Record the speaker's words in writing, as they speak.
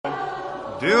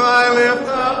Do I lift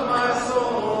up my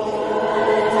soul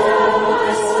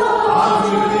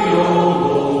unto thee, O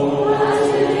Lord?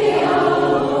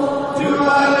 Do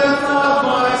I lift up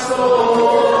my soul,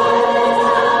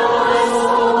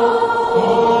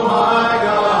 oh my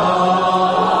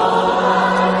God?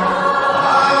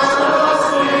 I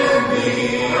trust in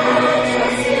thee,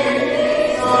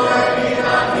 so let me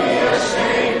not be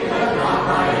ashamed, let not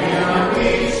my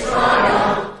enemies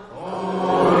triumph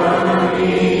over me.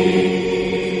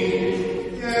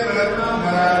 Let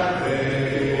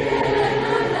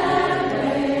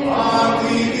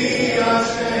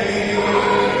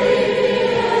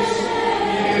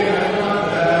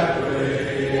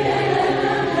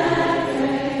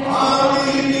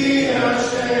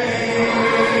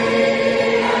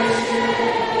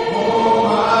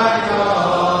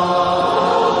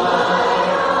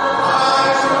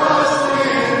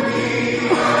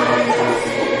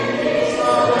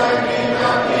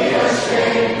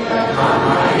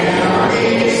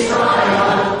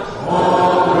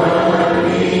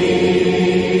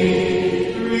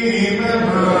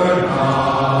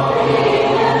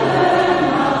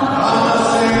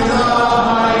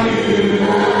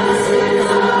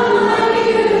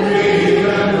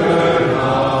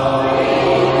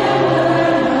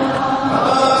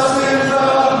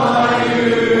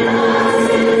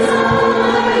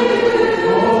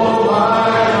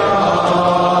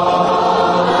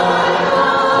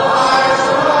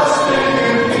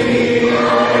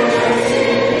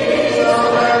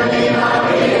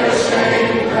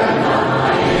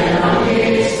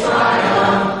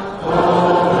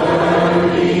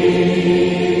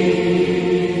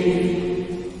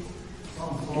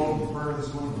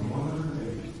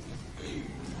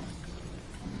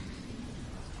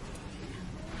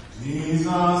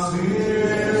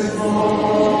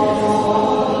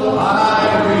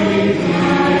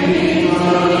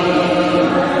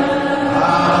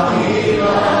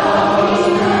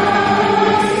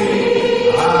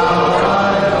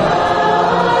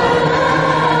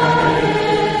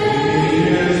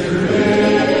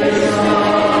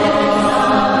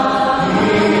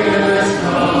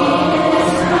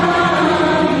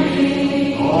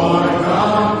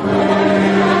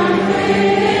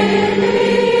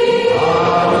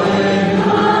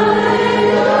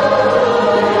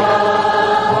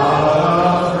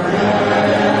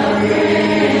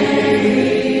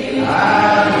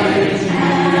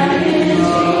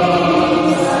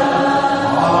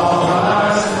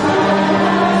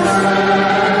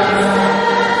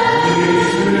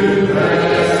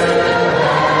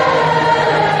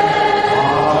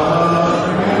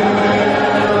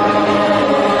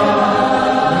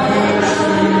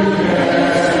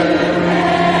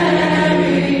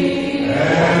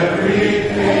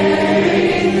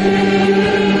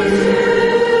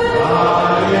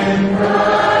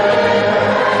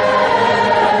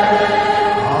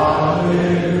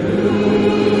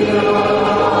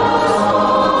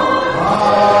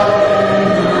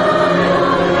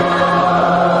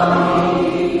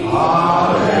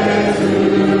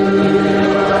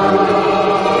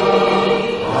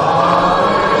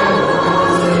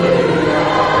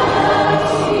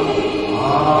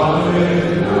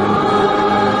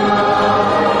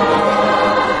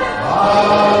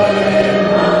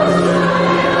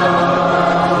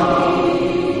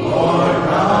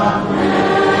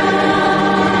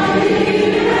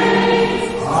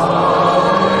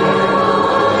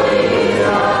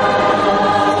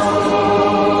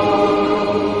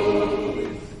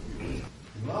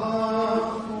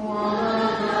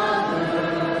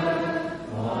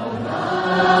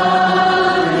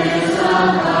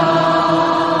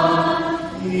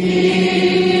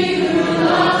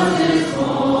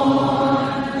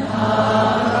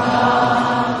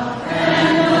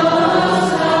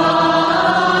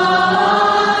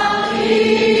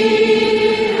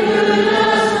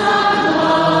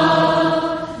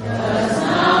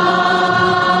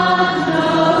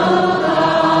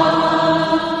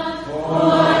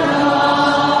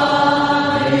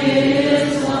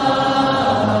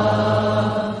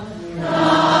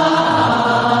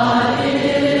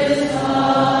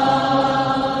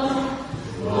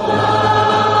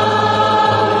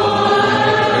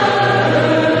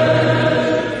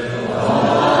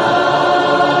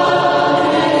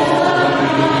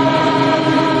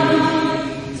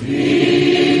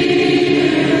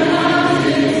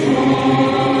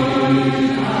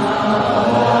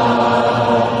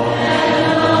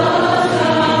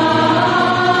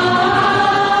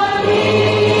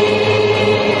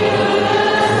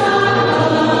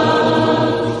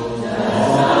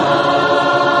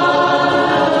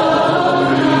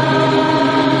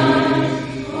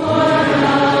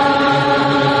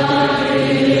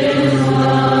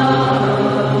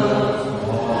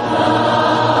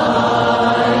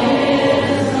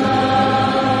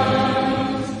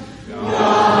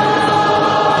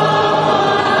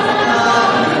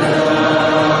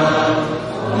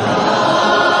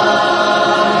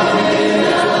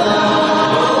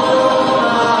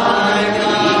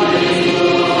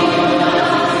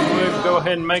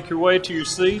to your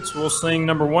seats, we'll sing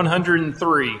number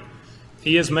 103.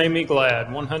 He has made me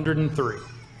glad, 103.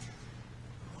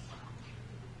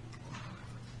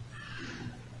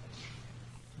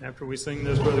 After we sing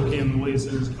this, Brother Kim will lead us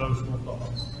in his devotional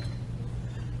thoughts.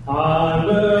 I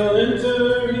will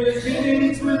enter his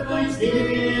gates with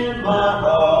thanksgiving in my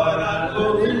heart. I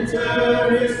will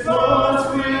enter his courts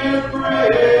with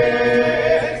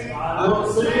praise. I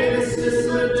will say this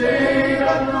is the day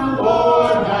that the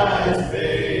Lord has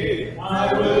made.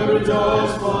 I will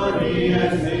rejoice, for he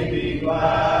has made me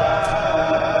glad.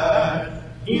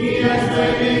 He has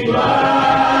made me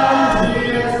glad.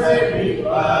 He has made me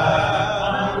glad.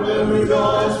 I will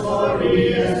rejoice, for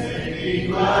he has made me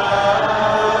glad.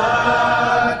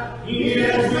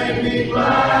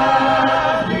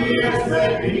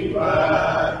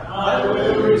 I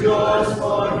will rejoice,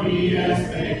 for he has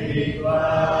made me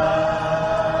glad.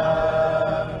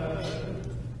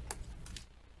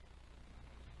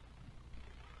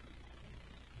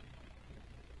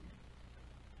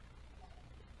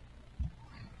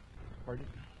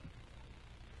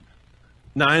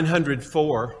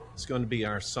 904 is going to be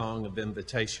our song of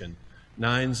invitation.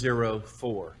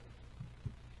 904.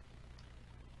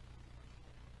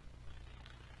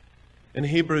 In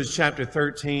Hebrews chapter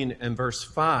 13 and verse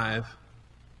 5,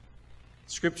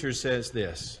 Scripture says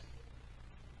this: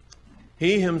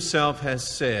 He himself has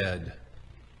said,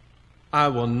 I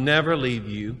will never leave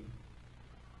you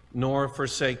nor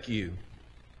forsake you.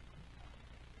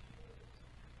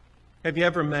 Have you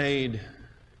ever made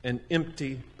an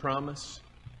empty promise?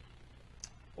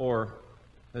 Or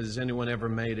has anyone ever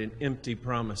made an empty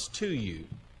promise to you?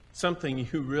 Something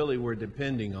you really were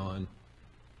depending on,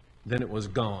 then it was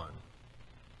gone.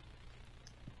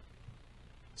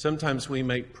 Sometimes we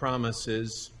make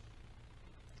promises,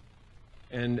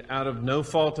 and out of no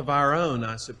fault of our own,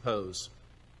 I suppose,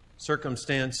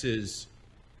 circumstances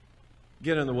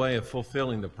get in the way of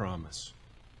fulfilling the promise.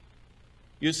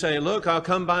 You say, look, I'll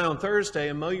come by on Thursday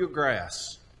and mow your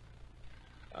grass.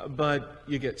 But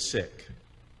you get sick,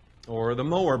 or the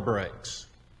mower breaks.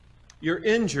 You're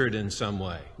injured in some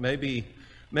way. Maybe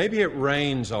it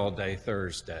rains all day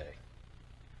Thursday.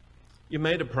 You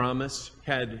made a promise,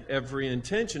 had every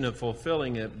intention of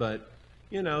fulfilling it, but,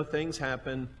 things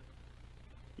happen.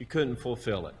 You couldn't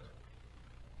fulfill it.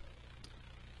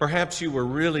 Perhaps you were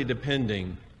really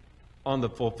depending on the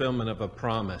fulfillment of a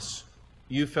promise.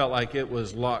 You felt like it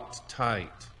was locked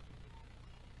tight,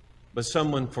 but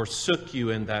someone forsook you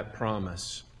in that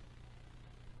promise.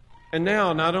 And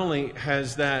now, not only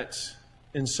has that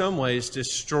in some ways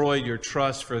destroyed your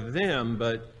trust for them,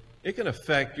 but it can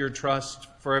affect your trust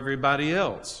for everybody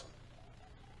else.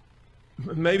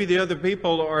 Maybe the other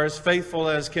people are as faithful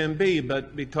as can be,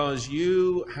 but because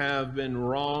you have been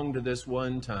wronged this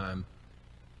one time,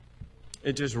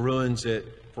 it just ruins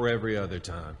it for every other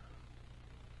time.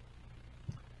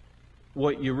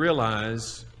 What you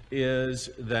realize is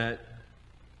that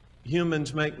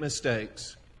humans make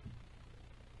mistakes.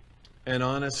 And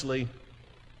honestly,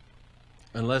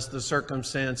 unless the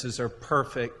circumstances are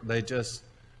perfect, they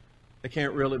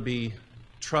can't really be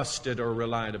trusted or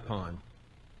relied upon.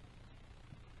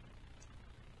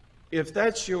 If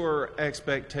that's your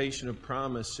expectation of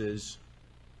promises,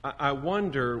 I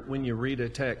wonder when you read a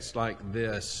text like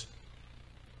this,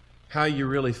 how you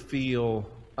really feel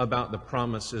about the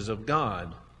promises of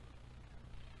God.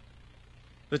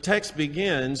 The text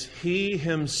begins, He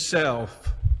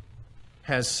himself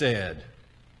has said.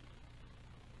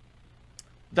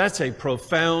 That's a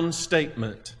profound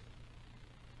statement.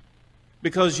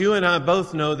 Because you and I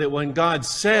both know that when God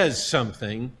says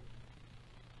something,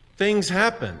 things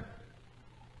happen.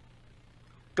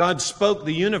 God spoke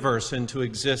the universe into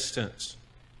existence.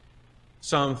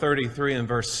 Psalm 33 and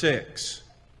verse 6.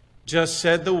 Just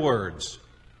said the words,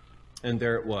 and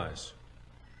there it was.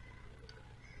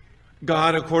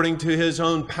 God, according to His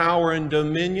own power and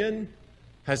dominion,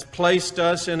 has placed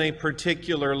us in a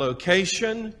particular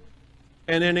location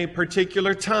and in a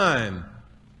particular time.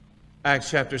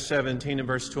 Acts chapter 17 and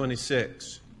verse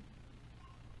 26.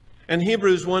 And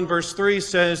Hebrews 1 verse 3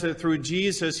 says that through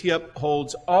Jesus He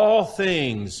upholds all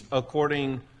things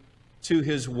according to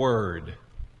His word.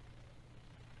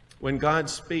 When God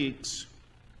speaks,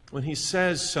 when He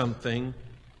says something,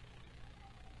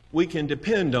 we can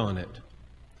depend on it.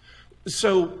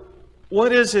 So,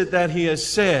 what is it that He has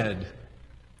said?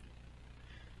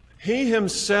 He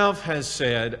Himself has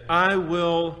said, I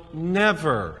will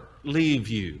never leave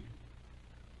you,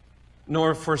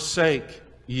 nor forsake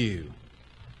you.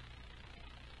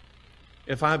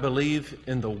 If I believe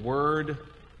in the Word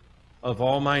of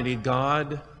Almighty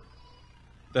God,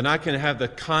 then I can have the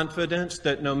confidence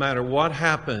that no matter what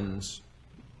happens,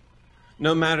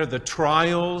 no matter the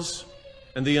trials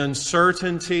and the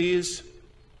uncertainties,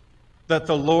 that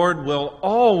the Lord will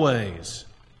always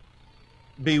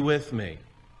be with me.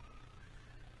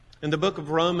 In the book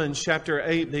of Romans, chapter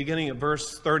 8, beginning at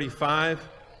verse 35,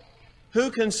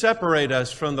 who can separate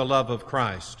us from the love of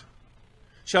Christ?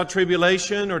 Shall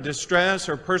tribulation or distress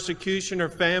or persecution or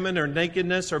famine or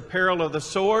nakedness or peril of the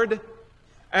sword?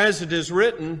 As it is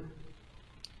written,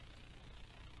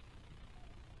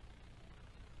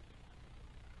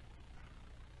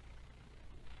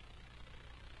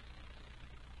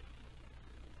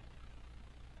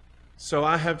 so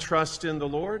I have trust in the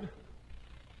Lord.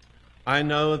 I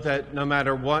know that no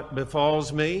matter what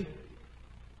befalls me,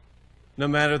 no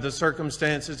matter the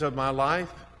circumstances of my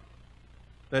life,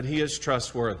 that He is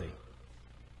trustworthy.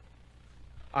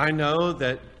 I know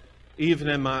that even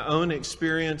in my own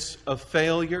experience of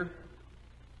failure,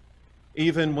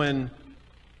 even when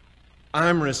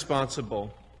I'm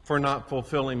responsible for not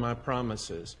fulfilling my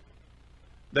promises,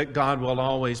 that God will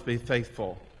always be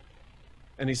faithful.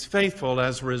 And He's faithful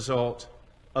as a result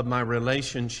of my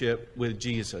relationship with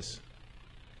Jesus.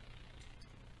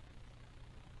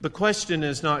 The question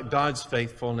is not God's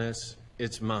faithfulness,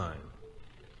 it's mine.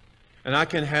 And I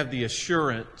can have the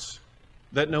assurance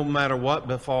that no matter what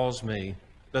befalls me,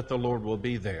 that the Lord will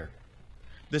be there.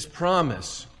 This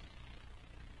promise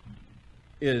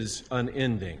is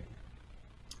unending.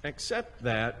 Except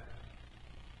that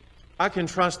I can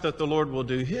trust that the Lord will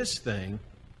do His thing,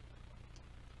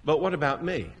 but what about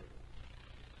me?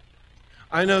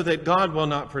 I know that God will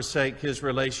not forsake His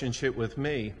relationship with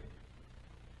me,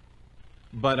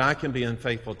 but I can be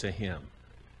unfaithful to Him.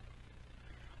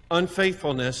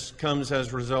 Unfaithfulness comes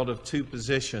as a result of two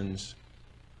positions.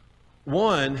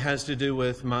 One has to do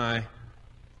with my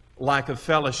lack of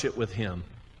fellowship with Him.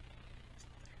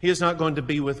 He is not going to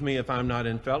be with me if I'm not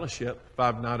in fellowship, if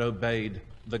I've not obeyed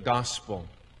the gospel.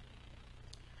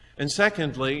 And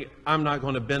secondly, I'm not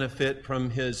going to benefit from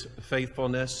His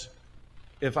faithfulness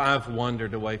if I've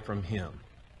wandered away from Him.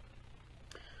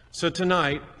 So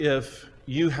tonight, if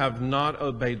you have not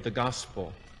obeyed the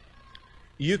gospel,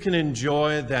 you can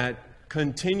enjoy that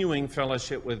continuing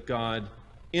fellowship with God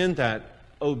in that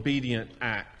obedient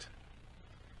act.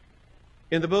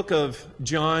 In the book of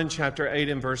John, chapter 8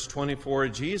 and verse 24,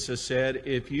 Jesus said,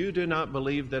 if you do not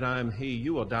believe that I am He,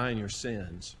 you will die in your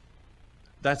sins.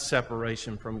 That's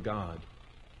separation from God.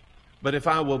 But if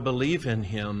I will believe in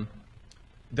Him,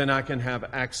 then I can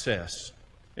have access.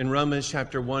 In Romans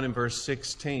chapter 1 and verse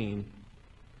 16,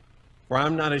 for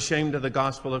I'm not ashamed of the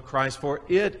gospel of Christ, for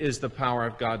it is the power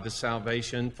of God to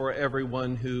salvation for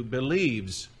everyone who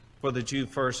believes, for the Jew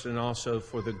first and also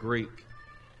for the Greek.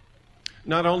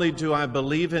 Not only do I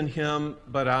believe in Him,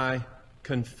 but I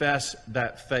confess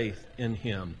that faith in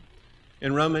Him.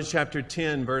 In Romans chapter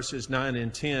 10, verses 9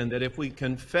 and 10, that if we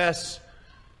confess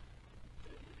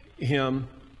Him,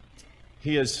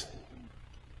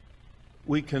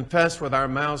 we confess with our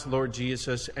mouths, Lord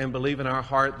Jesus, and believe in our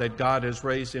heart that God has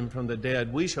raised Him from the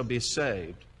dead, we shall be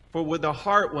saved. For with the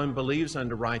heart one believes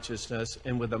unto righteousness,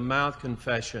 and with the mouth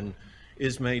confession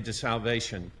is made to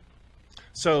salvation.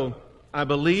 So I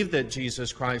believe that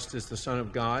Jesus Christ is the Son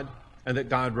of God, and that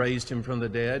God raised Him from the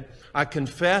dead. I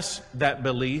confess that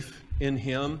belief in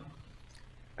Him.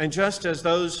 And just as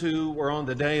those who were on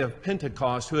the day of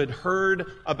Pentecost, who had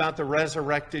heard about the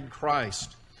resurrected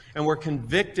Christ, and were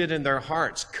convicted in their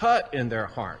hearts, cut in their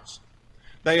hearts.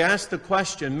 They asked the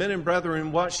question, men and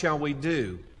brethren, what shall we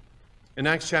do? In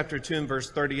Acts chapter 2 and verse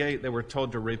 38, they were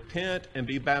told to repent and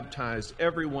be baptized,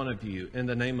 every one of you, in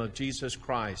the name of Jesus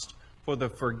Christ, for the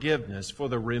forgiveness, for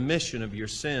the remission of your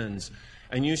sins,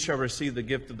 and you shall receive the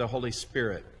gift of the Holy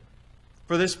Spirit.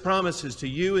 For this promise is to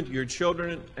you and to your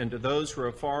children and to those who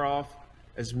are far off,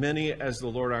 as many as the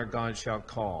Lord our God shall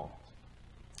call.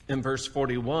 In verse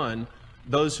 41,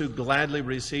 those who gladly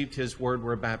received His word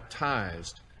were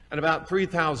baptized, and about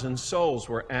 3,000 souls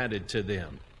were added to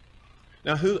them.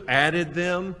 Now, who added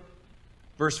them?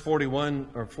 Verse 41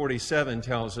 or 47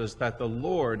 tells us that the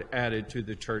Lord added to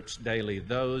the church daily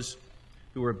those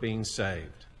who were being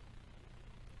saved.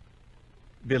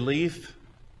 Belief,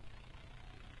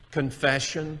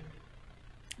 confession,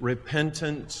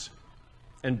 repentance,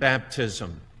 and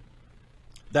baptism.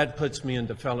 That puts me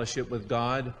into fellowship with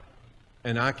God,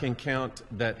 and I can count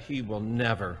that He will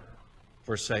never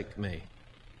forsake me.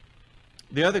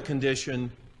 The other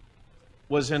condition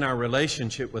was in our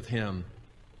relationship with Him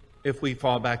if we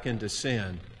fall back into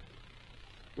sin.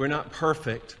 We're not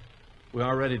perfect. We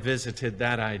already visited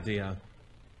that idea.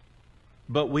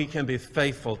 But we can be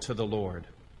faithful to the Lord.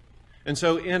 And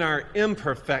so in our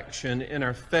imperfection, in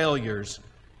our failures,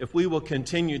 if we will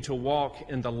continue to walk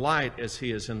in the light as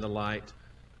he is in the light,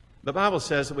 the Bible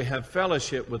says that we have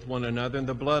fellowship with one another, and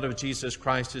the blood of Jesus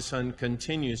Christ, his Son,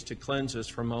 continues to cleanse us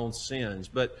from all sins.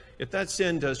 But if that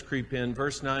sin does creep in,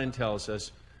 verse 9 tells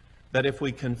us that if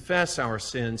we confess our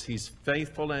sins, he's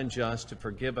faithful and just to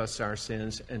forgive us our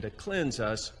sins and to cleanse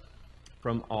us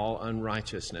from all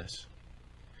unrighteousness.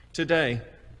 Today,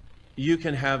 you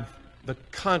can have the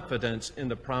confidence in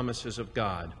the promises of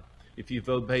God if you've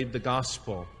obeyed the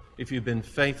gospel, if you've been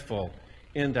faithful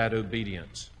in that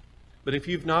obedience. But if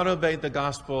you've not obeyed the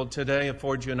gospel, today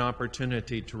affords you an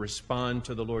opportunity to respond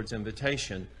to the Lord's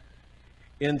invitation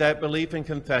in that belief and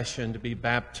confession to be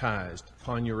baptized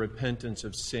upon your repentance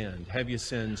of sin, have your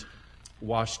sins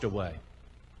washed away.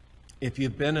 If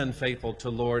you've been unfaithful to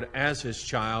the Lord as his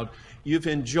child, you've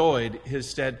enjoyed his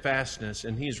steadfastness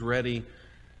and he's ready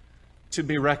to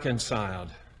be reconciled.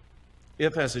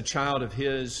 If as a child of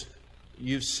his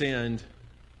you've sinned,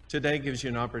 today gives you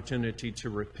an opportunity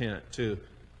to repent, to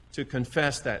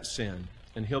confess that sin,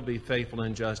 and he'll be faithful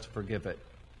and just to forgive it.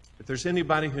 If there's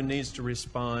anybody who needs to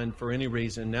respond for any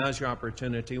reason, now's your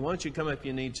opportunity. Why don't you come if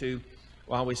you need to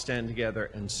while we stand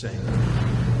together and sing.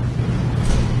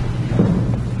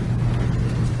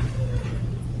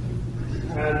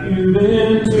 Have you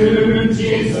been to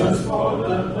Jesus for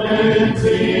the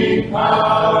cleansing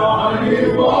power? Are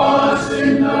you washed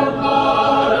in the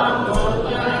blood of the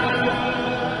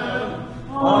Lamb?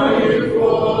 Are you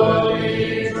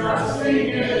fully trusting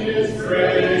in his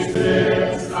grace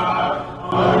this hour?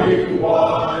 Are you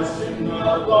washed in the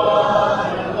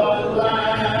blood of the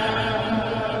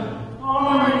Lamb?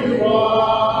 Are you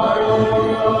washed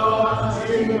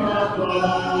in the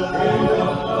blood,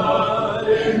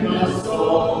 in the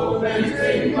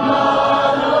soul-cleansing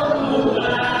blood of the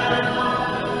Lamb?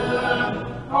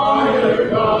 Are your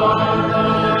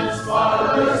garments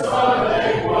spotless? Are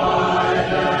they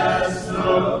white as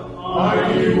snow?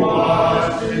 Are you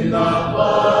washed in the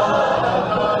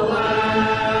blood of the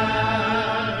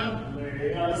Lamb?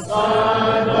 Lay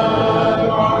aside the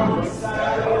garments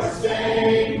that are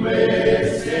stained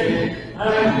with sin,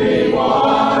 and be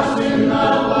washed in the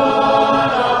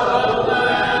blood of the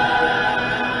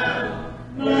Lamb.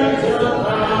 There's a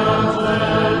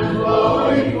fountain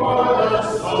flowing for the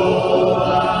soul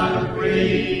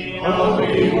unclean. Oh,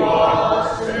 be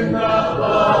washed in the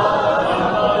blood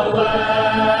of the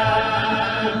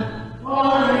Lamb.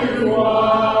 Are you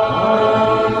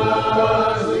washed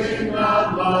in the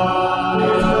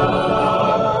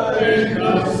blood, in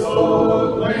the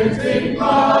soul-cleansing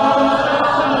blood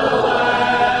of the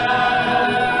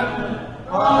Lamb?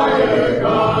 Are your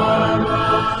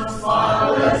garments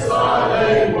spotless? Are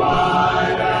they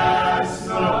white as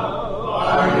snow?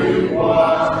 Are you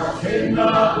washed in the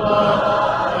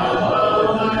blood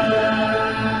of the Lamb?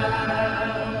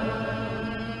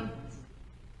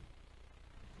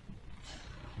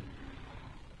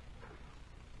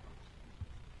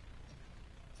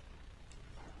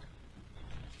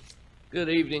 Good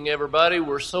evening, everybody.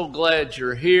 We're so glad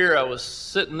you're here. I was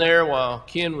sitting there while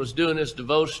Ken was doing his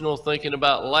devotional thinking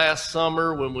about last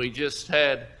summer when we just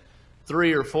had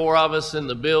 3 or 4 of us in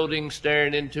the building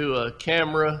staring into a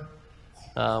camera.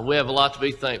 We have a lot to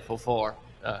be thankful for.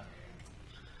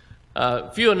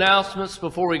 A few announcements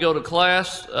before we go to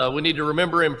class. We need to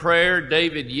remember in prayer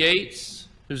David Yates,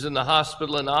 who's in the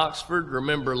hospital in Oxford.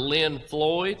 Remember Lynn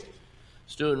Floyd,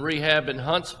 who's doing rehab in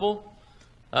Huntsville.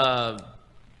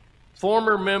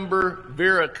 Former member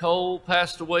Vera Cole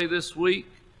passed away this week.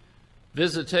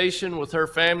 Visitation with her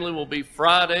family will be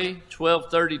Friday,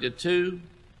 12:30 to 2.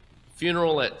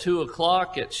 Funeral at 2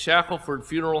 o'clock at Shackelford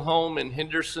Funeral Home in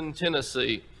Henderson,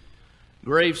 Tennessee.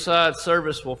 Graveside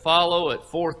service will follow at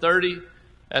 4:30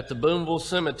 at the Boonville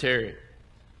Cemetery.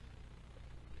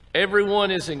 Everyone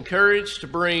is encouraged to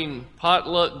bring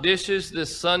potluck dishes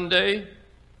this Sunday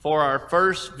for our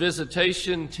first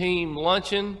visitation team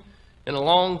luncheon in a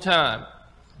long time.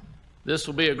 This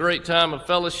will be a great time of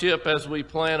fellowship as we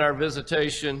plan our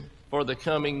visitation for the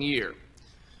coming year.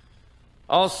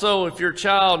 Also, if your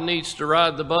child needs to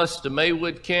ride the bus to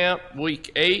Maywood Camp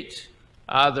week 8,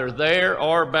 either there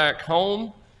or back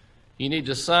home, you need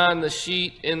to sign the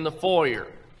sheet in the foyer.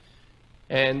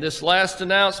 And this last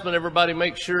announcement, everybody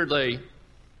make sure they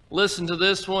listen to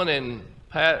this one and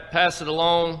pass it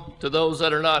along to those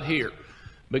that are not here.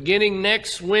 Beginning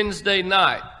next Wednesday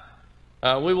night,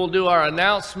 we will do our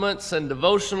announcements and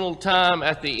devotional time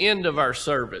at the end of our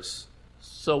service.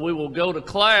 So we will go to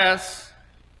class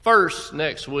first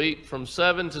next week from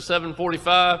 7 to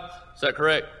 7:45. Is that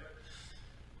correct?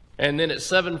 And then at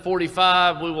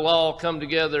 7:45, we will all come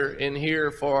together in here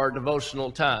for our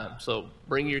devotional time. So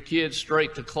bring your kids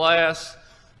straight to class.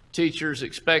 teachers,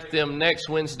 expect them next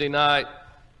Wednesday night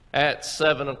at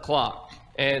 7 o'clock.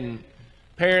 And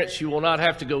parents, you will not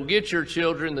have to go get your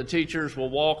children. The teachers will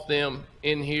walk them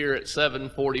in here at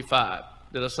 7:45.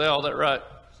 Did I say all that right,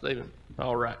 Stephen?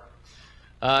 All right.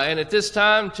 And at this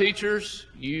time, teachers,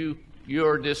 you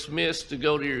are dismissed to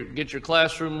go to get your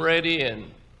classroom ready,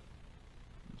 and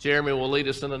Jeremy will lead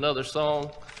us in another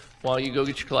song while you go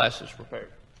get your classes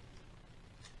prepared.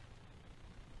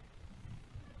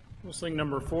 We'll sing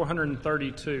number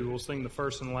 432. We'll sing the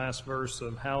first and last verse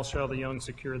of How Shall the Young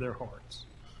Secure Their Hearts.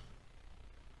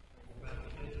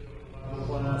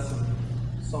 Class,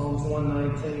 Psalms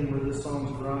 119, where this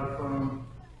song's derived from.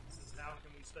 This is How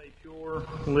Can We Stay Pure,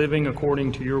 Living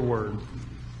According to Your Word.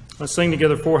 Let's sing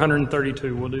together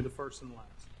 432. We'll do the first and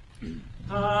last.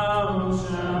 How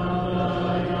shall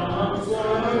the young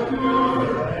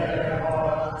secure their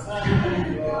hearts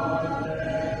and guard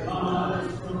their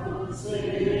lives from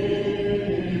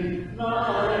sin?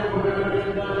 Thy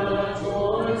word, the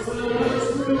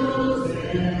choicest truths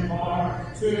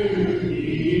impart to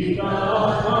keep the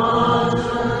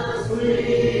conscience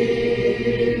clean.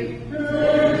 Keep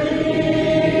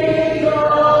the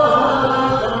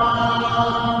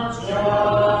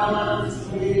conscience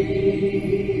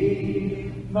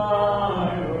clean.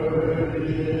 Thy word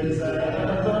is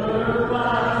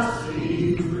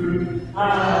everlasting truth.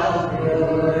 How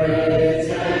pure its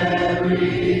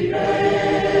every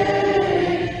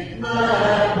day.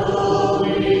 That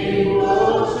holy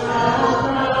book shall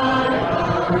cry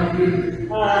our youth, and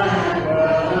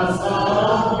wells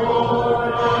of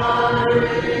joy are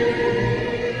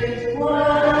rich.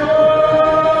 Wells of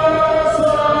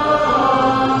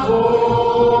joy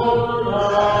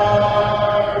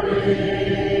are rich.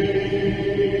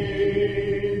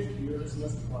 You're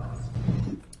dismissed, class.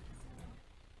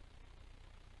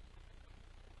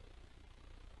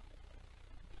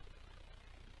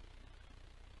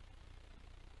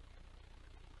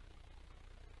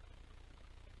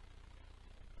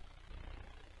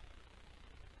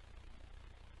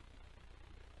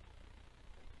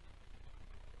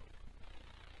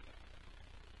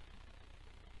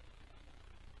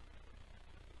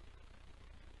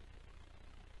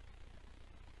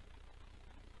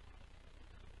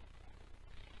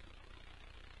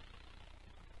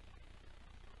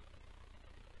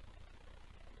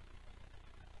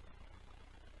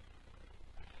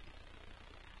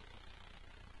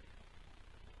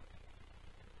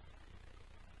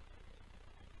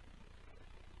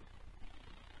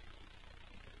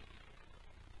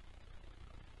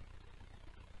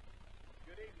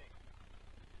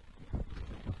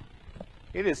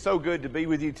 It is so good to be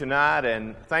with you tonight,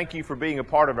 and thank you for being a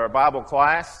part of our Bible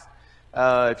class.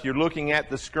 If you're looking at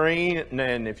the screen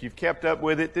and if you've kept up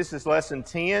with it, this is lesson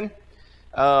 10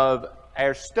 of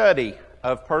our study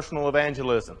of personal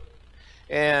evangelism.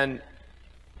 And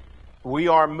we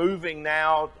are moving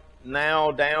now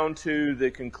down to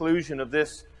the conclusion of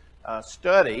this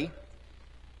study.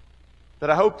 But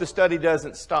I hope the study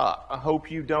doesn't stop. I hope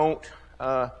you don't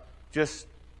just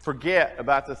forget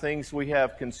about the things we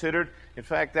have considered. In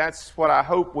fact, that's what I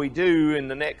hope we do in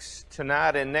the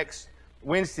tonight and next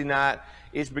Wednesday night,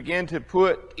 is begin to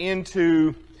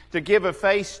to give a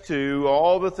face to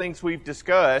all the things we've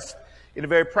discussed in a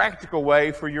very practical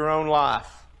way for your own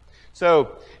life.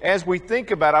 So, as we think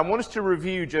about it, I want us to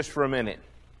review just for a minute.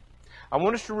 I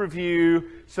want us to review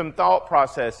some thought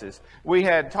processes. We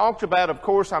had talked about, of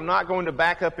course, I'm not going to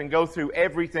back up and go through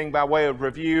everything by way of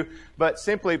review, but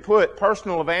simply put,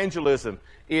 personal evangelism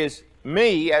is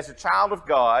me as a child of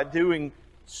God doing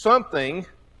something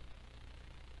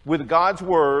with God's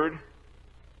Word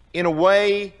in a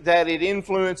way that it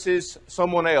influences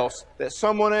someone else, that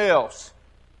someone else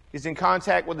is in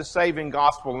contact with the saving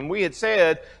gospel. And we had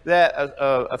said that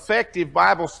effective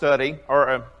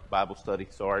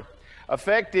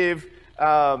effective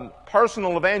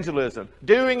personal evangelism,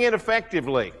 doing it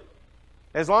effectively.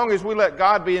 As long as we let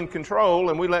God be in control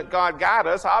and we let God guide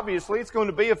us, obviously it's going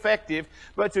to be effective.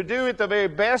 But to do it the very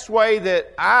best way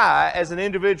that I, as an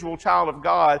individual child of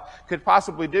God, could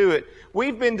possibly do it,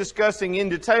 we've been discussing in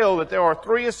detail that there are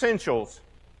 3 essentials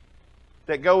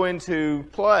that come into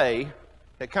play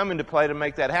to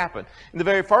make that happen. And the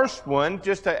very first one,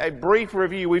 just a brief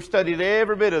review, we've studied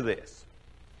every bit of this.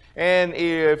 And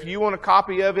if you want a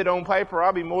copy of it on paper,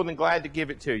 I'll be more than glad to give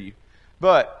it to you.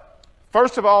 But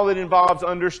first of all, it involves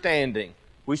understanding.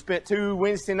 We spent 2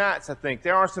 Wednesday nights, I think.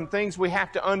 There are some things we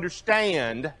have to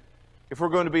understand if we're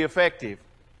going to be effective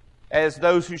as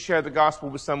those who share the gospel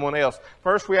with someone else.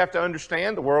 First, we have to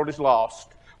understand the world is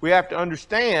lost. We have to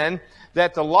understand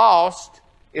that the lost,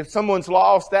 if someone's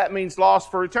lost, that means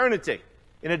lost for eternity.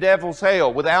 in a devil's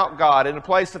hell without God, in a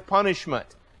place of punishment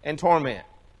and torment.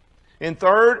 And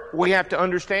third, we have to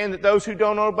understand that those who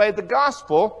don't obey the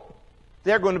gospel,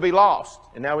 they're going to be lost.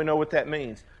 And now we know what that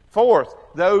means. Fourth,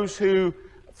 those who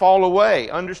fall away.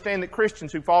 Understand that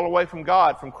Christians who fall away from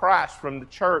God, from Christ, from the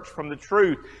church, from the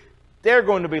truth, they're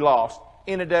going to be lost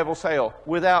in a devil's hell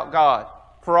without God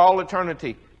for all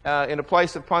eternity in a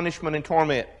place of punishment and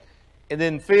torment. And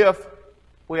then fifth,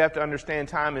 we have to understand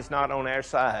time is not on our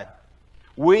side.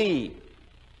 We,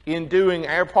 in doing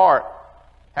our part,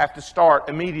 have to start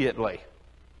immediately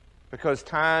because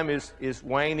time is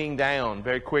waning down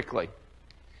very quickly.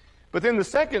 But then the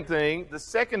second thing, the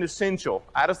second essential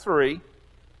out of three,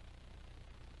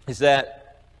 is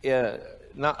that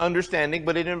not understanding,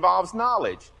 but it involves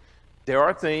knowledge. There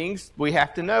are things we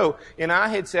have to know. And I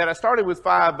had said, I started with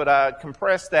 5, but I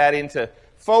compressed that into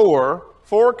 4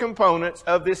 components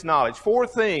of this knowledge. 4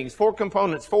 things, 4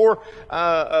 components, 4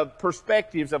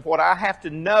 perspectives of what I have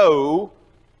to know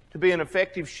to be an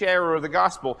effective sharer of the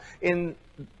gospel. And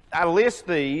I list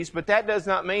these, but that does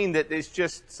not mean that it's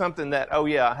just something that, oh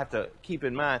yeah, I have to keep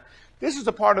in mind. This is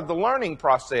a part of the learning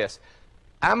process.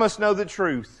 I must know the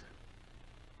truth.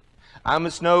 I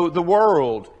must know the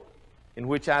world in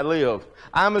which I live.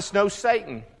 I must know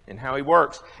Satan and how he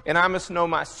works. And I must know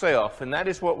myself. And that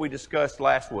is what we discussed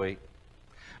last week.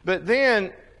 But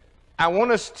then I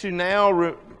want us to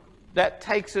now, that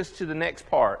takes us to the next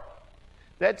part.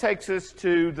 That takes us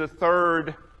to the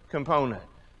third component.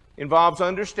 It involves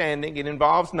understanding. It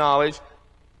involves knowledge.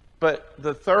 But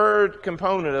the third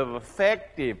component of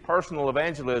effective personal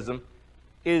evangelism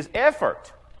is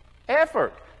effort.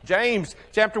 Effort. James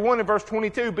chapter 1 and verse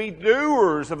 22, be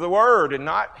doers of the word and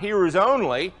not hearers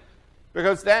only,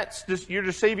 because that's just, you're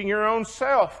deceiving your own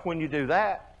self when you do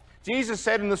that. Jesus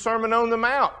said in the Sermon on the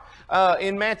Mount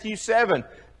in Matthew 7,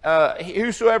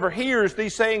 whosoever hears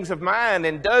these sayings of mine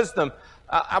and does them,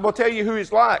 I will tell you who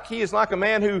he's like. He is like a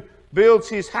man who builds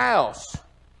his house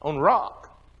on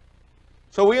rock.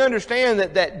 So we understand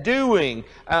that doing,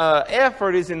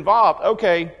 effort is involved.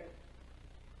 Okay,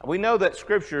 we know that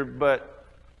Scripture, but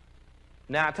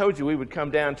now I told you we would come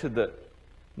down to the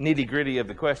nitty-gritty of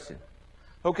the question.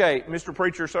 Okay, Mr.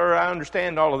 Preacher, sir, I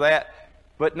understand all of that,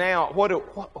 but now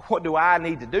what do I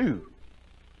need to do?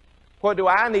 What do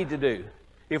I need to do?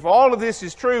 If all of this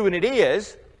is true, and it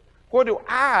is, what do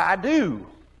I do?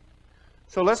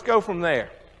 So let's go from there.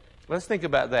 Let's think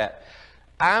about that.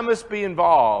 I must be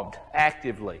involved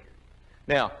actively.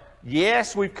 Now,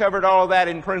 yes, we've covered all of that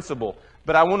in principle,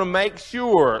 but I want to make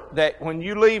sure that when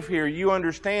you leave here, you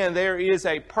understand there is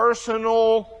a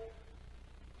personal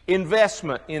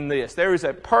investment in this. There is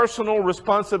a personal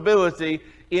responsibility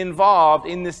involved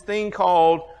in this thing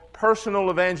called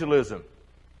personal evangelism.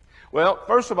 Well,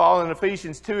 first of all, in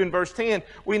Ephesians 2 and verse 10,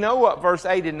 we know what verse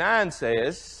 8 and 9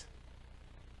 says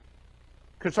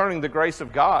concerning the grace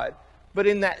of God. But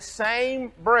in that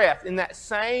same breath, in that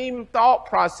same thought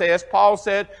process, Paul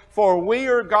said, for we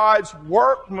are God's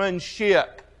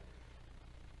workmanship,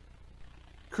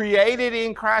 created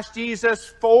in Christ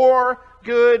Jesus for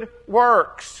good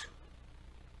works,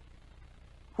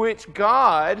 which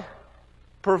God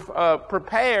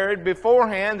prepared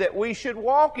beforehand that we should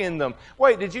walk in them.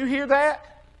 Wait, did you hear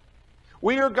that?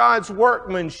 We are God's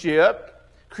workmanship,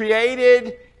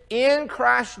 created in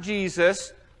Christ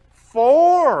Jesus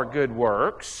for good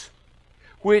works,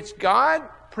 which God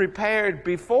prepared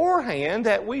beforehand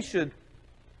that we should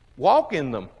walk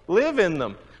in them, live in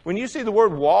them. When you see the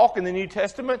word walk in the New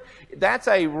Testament, that's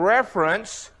a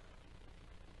reference.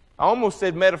 I almost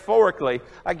said metaphorically.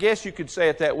 I guess you could say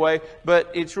it that way, but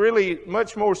it's really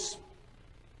much more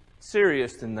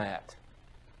serious than that.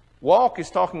 Walk is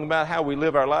talking about how we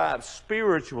live our lives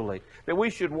spiritually, that we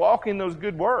should walk in those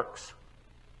good works.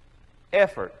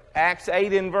 Effort. Acts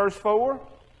 8 in verse 4.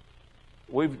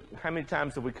 How many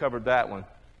times have we covered that one?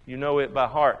 You know it by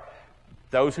heart.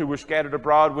 Those who were scattered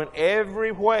abroad went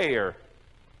everywhere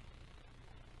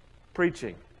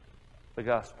preaching the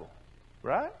gospel.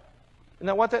 Right? Isn't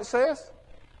that what that says?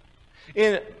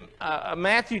 In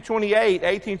Matthew 28,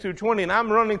 18 through 20, and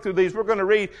I'm running through these, we're going to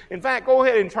read. In fact, go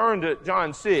ahead and turn to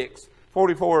John 6,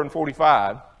 44 and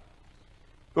 45.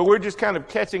 But we're just kind of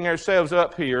catching ourselves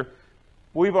up here.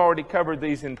 We've already covered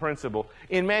these in principle.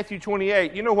 In Matthew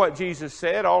 28, you know what Jesus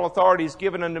said? All authority is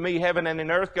given unto me, heaven and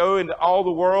in earth. Go into all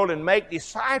the world and make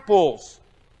disciples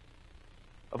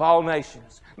of all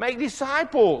nations. Make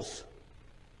disciples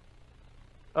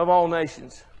of all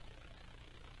nations.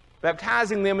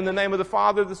 Baptizing them in the name of the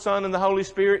Father, the Son, and the Holy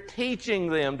Spirit, teaching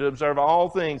them to observe all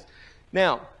things.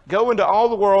 Now, go into all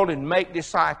the world and make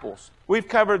disciples. We've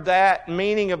covered that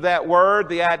meaning of that word,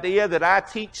 the idea that I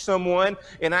teach someone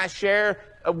and I share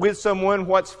with someone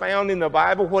what's found in the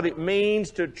Bible, what it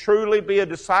means to truly be a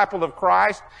disciple of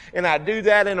Christ, and I do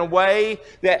that in a way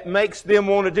that makes them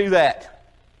want to do that.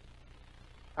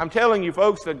 I'm telling you,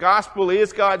 folks, the gospel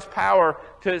is God's power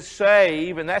to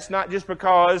save, and that's not just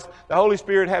because the Holy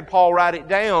Spirit had Paul write it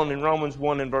down in Romans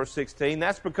 1 and verse 16.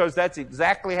 That's because that's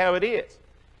exactly how it is.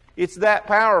 It's that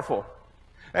powerful.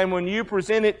 And when you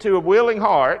present it to a willing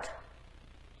heart,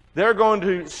 they're going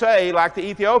to say, like the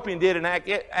Ethiopian did in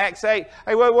Acts 8,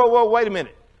 hey, whoa, wait a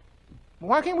minute.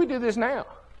 Why can't we do this now?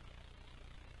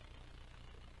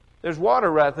 There's water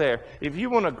right there. If you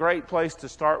want a great place to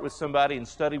start with somebody and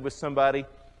study with somebody,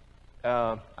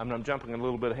 I'm jumping a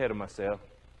little bit ahead of myself.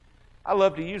 I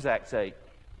love to use Acts 8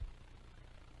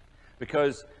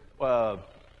 because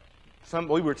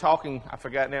we were talking, I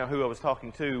forgot now who I was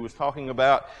talking to, was talking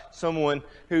about someone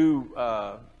who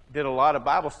did a lot of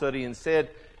Bible study and said,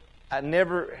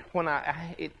 when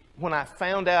I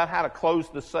found out how to close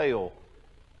the sale,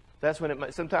 that's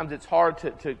when sometimes it's hard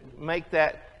to make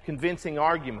that convincing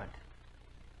argument.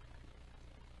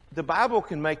 The Bible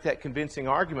can make that convincing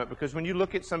argument because when you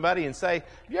look at somebody and say,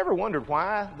 have you ever wondered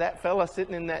why that fella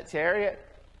sitting in that chariot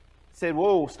said,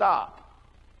 whoa, stop.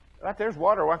 Right there's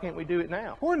water, why can't we do it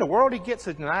now? Where in the world did he get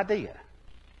such an idea?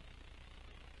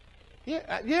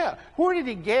 Yeah. Where did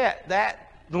he get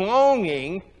that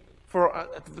longing for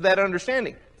that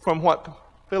understanding? From what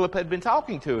Philip had been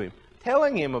talking to him,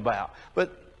 telling him about.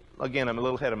 But again, I'm a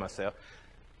little ahead of myself.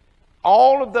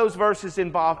 All of those verses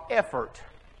involve effort,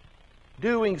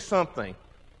 doing something.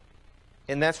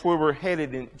 And that's where we're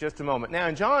headed in just a moment. Now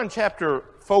in John 6,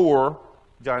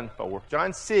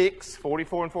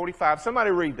 44 and 45,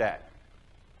 somebody read that.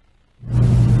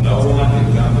 No one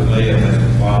can come to me unless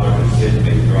the Father who sent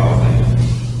me draws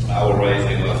him. I will raise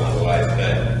him up on the last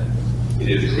day.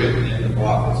 It is written in the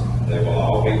prophets, they will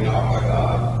all be taught by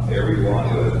God. Everyone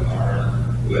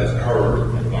who has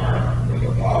heard and learned from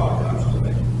the Father comes to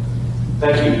me.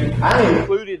 Thank you. I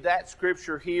included that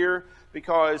scripture here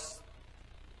because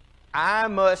I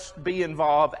must be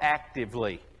involved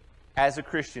actively as a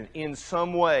Christian in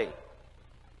some way.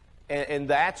 And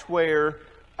that's where,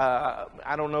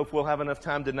 I don't know if we'll have enough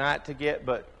time tonight to get,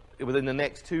 but within the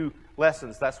next 2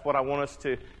 lessons, that's what I want us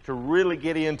to really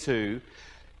get into.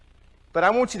 But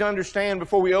I want you to understand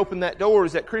before we open that door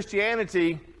is that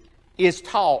Christianity is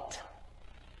taught.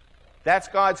 That's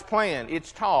God's plan.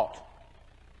 It's taught.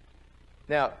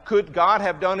 Now, could God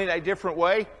have done it a different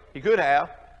way? He could have.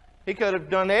 He could have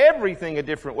done everything a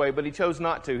different way, but He chose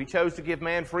not to. He chose to give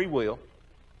man free will.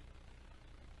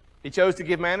 He chose to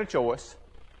give man a choice.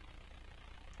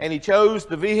 And He chose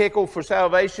the vehicle for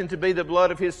salvation to be the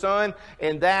blood of His Son,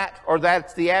 and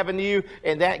that's the avenue,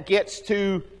 and that gets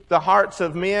to the hearts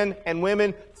of men and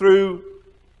women through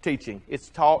teaching. It's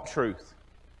taught truth.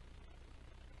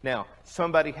 Now,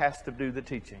 somebody has to do the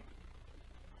teaching.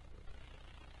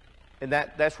 And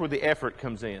that's where the effort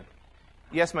comes in.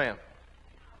 Yes, ma'am.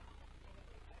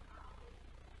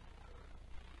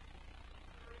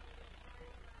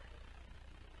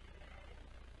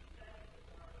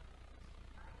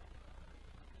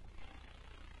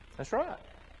 That's right.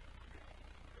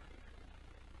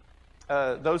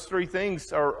 Those 3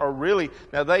 things are really,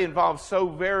 now they involve so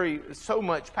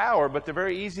much power, but they're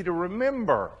very easy to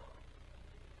remember.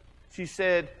 She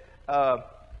said,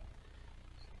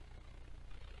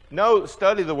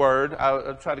 study the Word.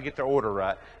 I'll try to get the order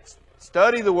right.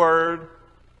 Study the Word,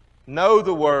 know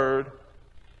the Word,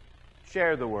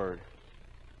 share the Word.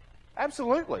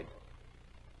 Absolutely.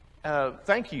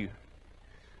 Thank you.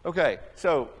 Okay,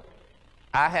 so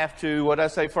I have to, what I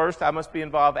say first, I must be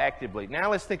involved actively.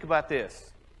 Now let's think about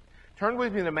this. Turn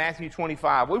with me to Matthew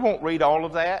 25. We won't read all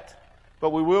of that, but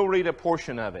we will read a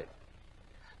portion of it.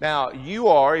 Now, if you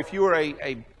are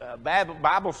a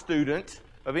Bible student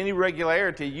of any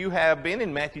regularity, you have been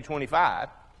in Matthew 25,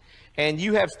 and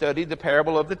you have studied the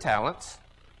parable of the talents.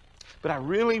 But I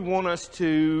really want us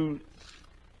to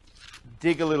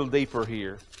dig a little deeper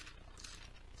here.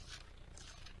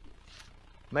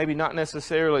 Maybe not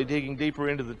necessarily digging deeper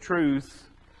into the truth,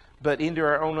 but into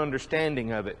our own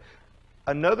understanding of it.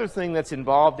 Another thing that's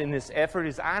involved in this effort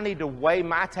is I need to weigh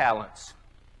my talents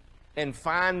and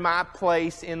find my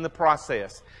place in the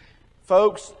process.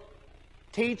 Folks,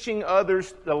 teaching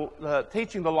others,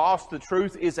 teaching the lost the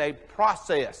truth is a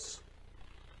process.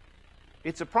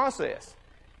 It's a process.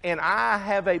 And I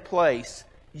have a place.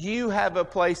 You have a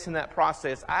place in that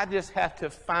process. I just have to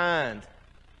find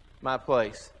my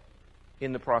place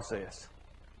in the process.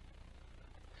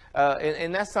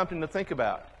 And that's something to think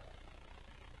about.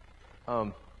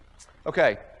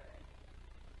 Okay.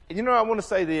 I want to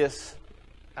say this.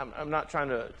 I'm not trying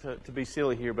to be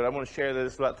silly here, but I want to share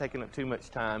this without taking up too much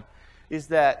time, is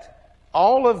that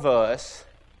all of us,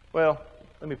 well,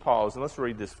 let me pause and let's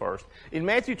read this first. In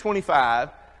Matthew 25,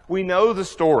 we know the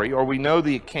story, or we know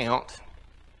the account.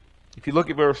 If you look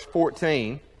at verse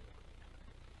 14,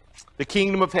 the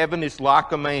kingdom of heaven is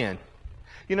like a man.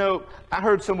 You know, I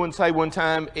heard someone say one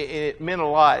time, it meant a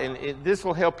lot, and this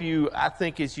will help you, I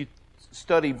think, as you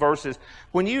study verses.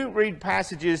 When you read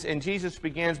passages and Jesus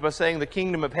begins by saying the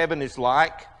kingdom of heaven is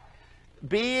like,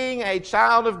 being a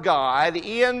child of God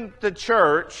in the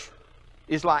church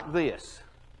is like this.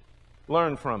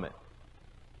 Learn from it.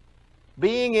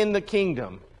 Being in the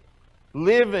kingdom,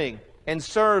 living and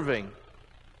serving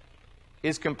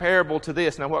is comparable to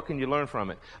this. Now, what can you learn from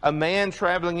it? A man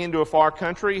traveling into a far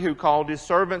country who called his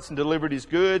servants and delivered his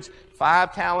goods,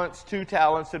 5 talents, 2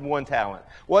 talents, and 1 talent.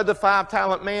 What did the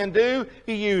 5-talent man do?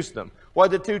 He used them. What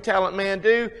did the 2-talent man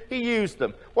do? He used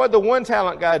them. What did the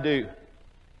 1-talent guy do?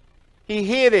 He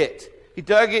hid it. He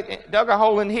dug a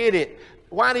hole and hid it.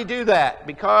 Why did he do that?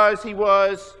 Because he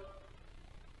was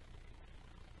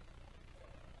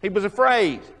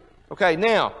afraid. Okay,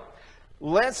 now,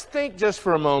 let's think just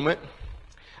for a moment.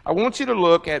 I want you to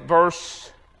look at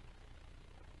verse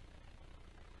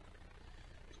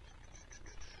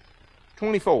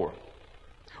 24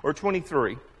 or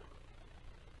 23.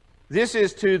 This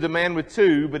is to the man with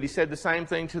 2, but he said the same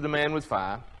thing to the man with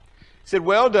 5. He said,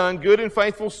 "Well done, good and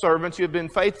faithful servants. You have been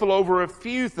faithful over a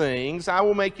few things. I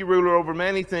will make you ruler over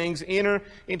many things. Enter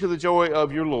into the joy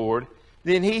of your Lord."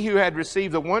 Then he who had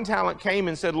received the 1 talent came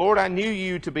and said, "Lord, I knew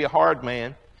you to be a hard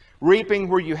man, reaping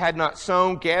where you had not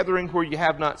sown, gathering where you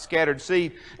have not scattered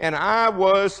seed. And I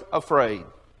was afraid,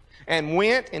 and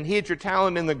went and hid your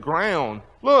talent in the ground.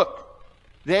 Look,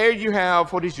 there you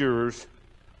have what is yours."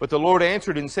 But the Lord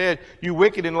answered and said, "You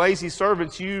wicked and lazy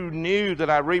servants, you knew that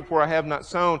I reap where I have not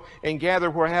sown, and gather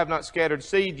where I have not scattered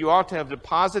seed. You ought to have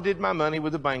deposited my money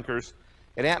with the bankers,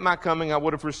 and at my coming I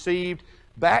would have received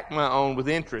back my own with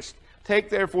interest. Take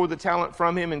therefore the talent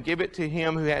from him and give it to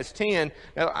him who has 10.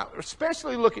 Now,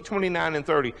 especially look at 29 and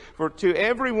 30. For to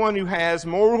everyone who has,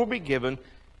 more will be given,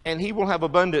 and he will have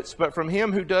abundance. But from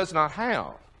him who does not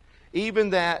have,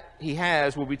 even that he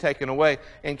has will be taken away.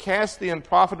 And cast the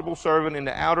unprofitable servant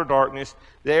into outer darkness.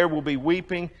 There will be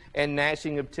weeping and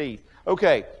gnashing of teeth."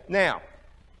 Okay, now,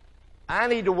 I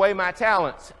need to weigh my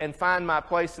talents and find my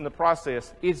place in the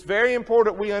process. It's very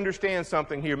important we understand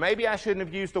something here. Maybe I shouldn't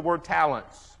have used the word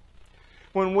talents.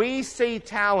 When we see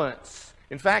talents,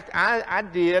 in fact,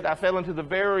 I fell into the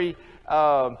very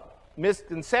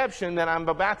misconception that I'm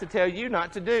about to tell you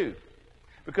not to do,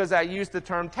 because I used the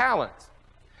term talent.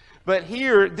 But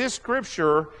here, this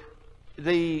scripture,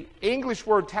 the English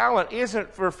word talent isn't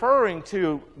referring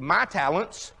to my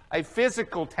talents, a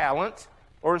physical talent,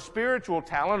 or a spiritual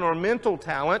talent, or a mental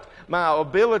talent, my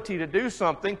ability to do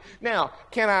something. Now,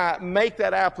 can I make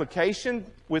that application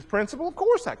with principle? Of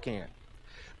course I can.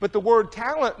 But the word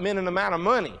talent meant an amount of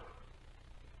money.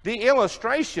 The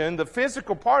illustration, the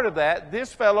physical part of that,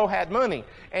 this fellow had money,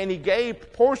 and he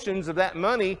gave portions of that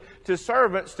money to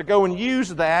servants to go and use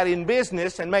that in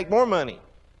business and make more money.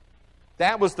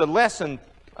 That was the lesson,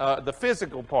 the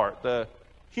physical part, the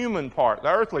human part, the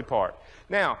earthly part.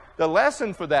 Now, the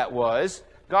lesson for that was,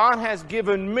 God has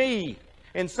given me,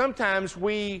 and sometimes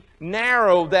we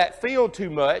narrow that field too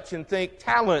much and think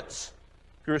talents.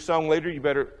 If you're a song leader, you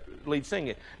better lead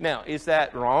singing. Now, is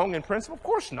that wrong in principle? Of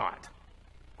course not.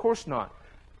 Of course not.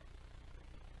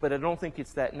 But I don't think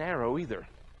it's that narrow either.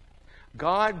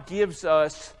 God gives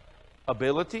us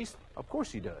abilities. Of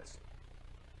course He does.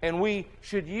 And we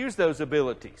should use those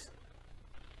abilities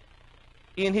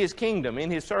in His kingdom,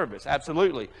 in His service.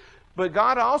 Absolutely. But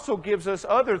God also gives us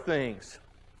other things.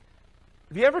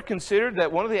 Have you ever considered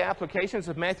that one of the applications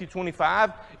of Matthew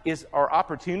 25 are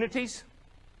opportunities?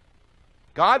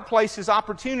 God places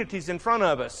opportunities in front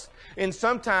of us, and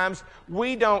sometimes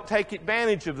we don't take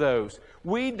advantage of those.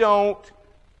 We don't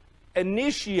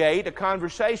initiate a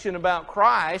conversation about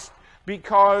Christ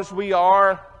because we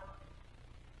are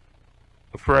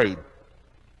afraid.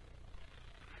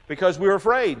 Because we're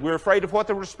afraid. We're afraid of what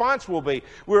the response will be.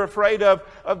 We're afraid of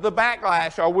the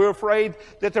backlash, or we're afraid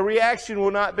that the reaction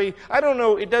will not be, I don't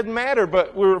know, it doesn't matter,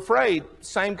 but we're afraid.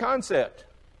 Same concept.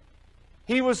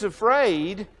 He was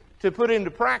afraid to put into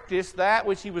practice that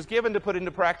which he was given to put into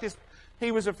practice.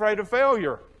 He was afraid of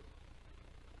failure.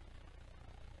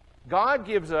 God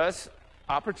gives us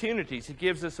opportunities. He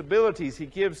gives us abilities.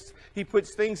 He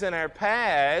puts things in our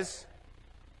paths,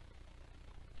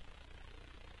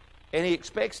 and He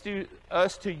expects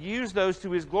us to use those to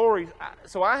His glory.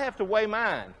 So I have to weigh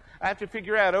mine. I have to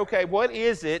figure out, okay, what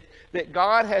is it that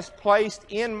God has placed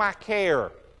in my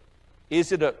care?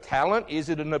 Is it a talent? Is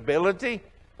it an ability?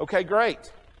 Okay,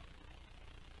 great.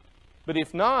 But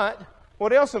if not,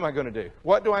 what else am I going to do?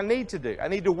 What do I need to do? I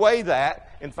need to weigh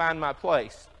that and find my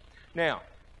place. Now,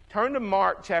 turn to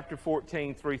Mark chapter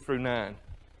 14, 3 through 9.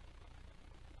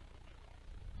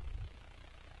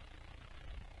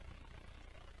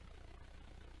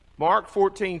 Mark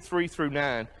 14, 3 through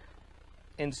 9.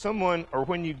 And someone, or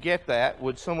when you get that,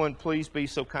 would someone please be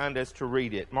so kind as to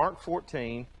read it? Mark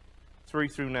 14, 3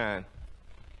 through 9.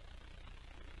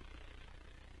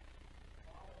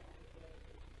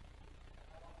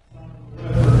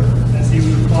 As he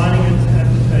was reclining at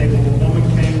the table, a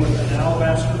woman came with an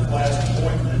alabaster flask of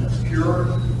ointment,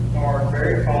 pure nard,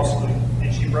 very costly,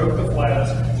 and she broke the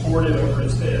flask and poured it over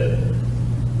his head.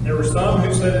 There were some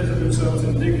who said it to themselves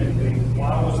indignantly,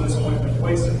 "Why was this ointment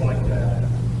wasted like that?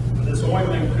 For this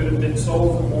ointment could have been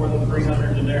sold for more than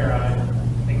 300 denarii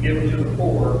and given to the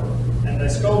poor." And they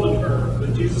scolded her,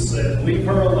 but Jesus said, "Leave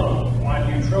her alone. Why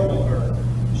do you trouble her?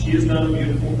 She has done a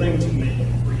beautiful thing to me.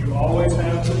 For you always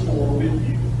have the poor with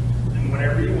you, and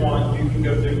whenever you want, you can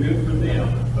go do good for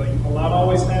them. But you will not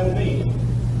always have me.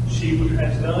 She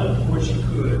has done what she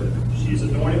could. She has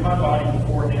anointed my body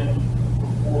beforehand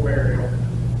for burial.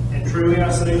 And truly I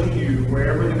say to you,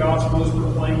 wherever the gospel is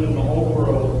proclaimed in the whole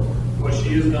world, what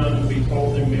she has done will be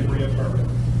told in memory of her."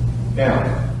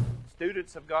 Now,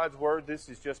 students of God's Word, this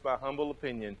is just my humble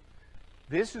opinion.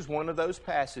 This is one of those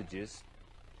passages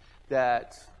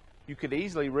that you could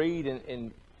easily read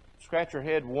and scratch your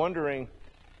head wondering,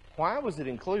 why was it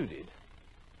included?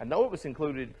 I know it was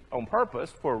included on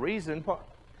purpose for a reason.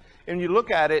 And you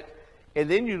look at it, and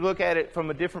then you look at it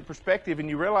from a different perspective, and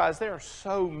you realize there are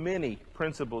so many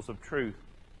principles of truth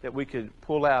that we could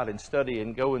pull out and study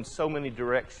and go in so many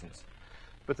directions.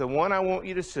 But the one I want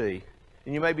you to see,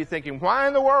 and you may be thinking, why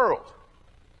in the world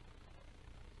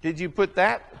did you put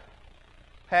that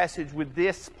passage with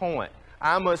this point?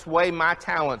 I must weigh my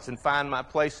talents and find my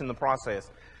place in the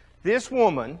process. This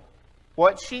woman,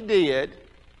 what she did,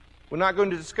 we're not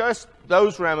going to discuss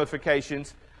those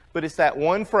ramifications, but it's that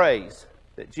one phrase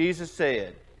that Jesus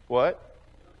said, what?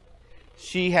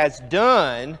 She has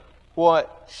done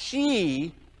what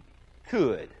she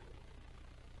could.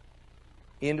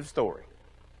 End of story.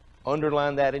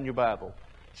 Underline that in your Bible.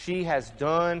 She has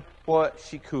done what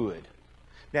she could.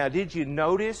 Now, did you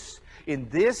notice? And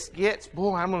this gets,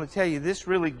 boy, I'm going to tell you, this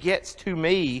really gets to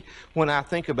me when I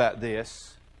think about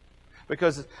this.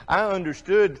 Because I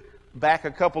understood back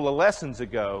a couple of lessons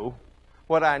ago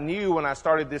what I knew when I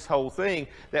started this whole thing,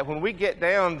 that when we get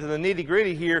down to the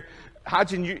nitty-gritty here,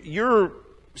 Hodgin, you're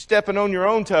stepping on your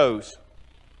own toes.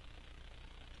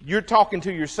 You're talking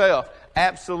to yourself.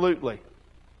 Absolutely.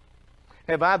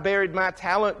 Have I buried my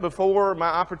talent before, my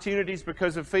opportunities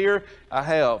because of fear? I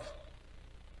have.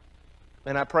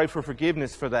 And I pray for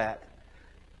forgiveness for that.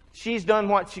 She's done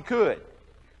what she could.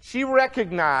 She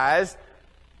recognized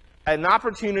an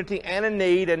opportunity and a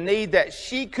need that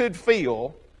she could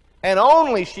feel, and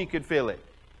only she could feel it.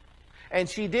 And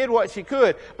she did what she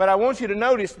could. But I want you to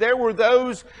notice there were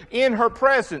those in her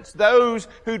presence, those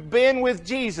who'd been with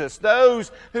Jesus,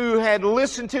 those who had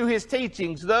listened to His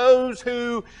teachings, those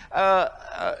who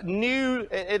knew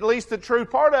at least the true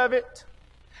part of it.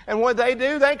 And what they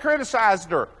do, they criticized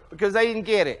her because they didn't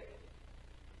get it.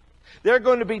 There are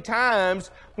going to be times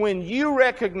when you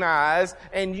recognize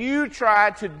and you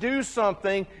try to do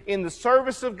something in the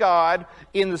service of God,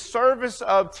 in the service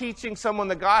of teaching someone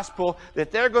the gospel,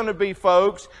 that there are going to be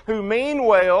folks who mean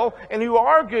well and who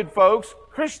are good folks,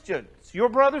 Christians, your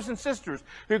brothers and sisters,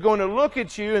 who are going to look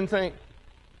at you and think,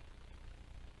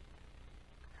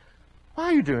 why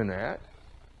are you doing that?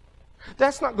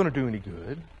 That's not going to do any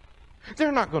good.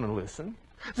 They're not going to listen.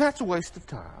 That's a waste of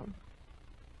time.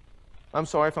 I'm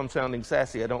sorry if I'm sounding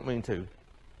sassy. I don't mean to.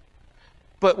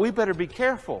 But we better be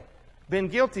careful. Been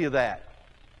guilty of that.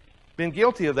 Been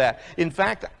guilty of that. In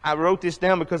fact, I wrote this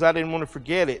down because I didn't want to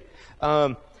forget it.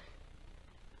 I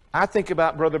think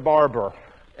about Brother Barber,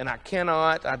 and I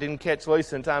didn't catch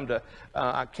Lisa in time to,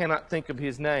 I cannot think of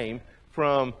his name,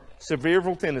 from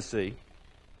Sevierville, Tennessee.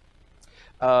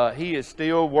 He is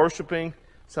still worshiping.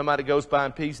 Somebody goes by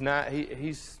and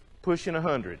he's pushing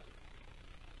 100.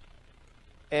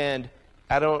 And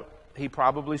he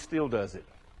probably still does it.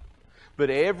 But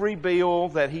every bill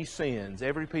that he sends,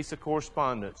 every piece of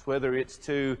correspondence, whether it's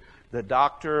to the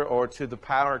doctor or to the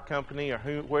power company or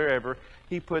wherever,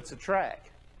 he puts a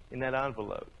track in that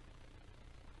envelope.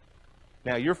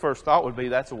 Now, your first thought would be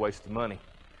that's a waste of money,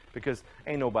 because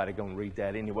ain't nobody going to read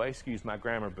that anyway. Excuse my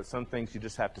grammar, but some things you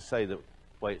just have to say the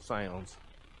way it sounds.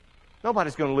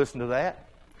 Nobody's going to listen to that.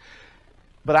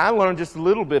 But I learned just a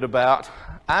little bit about,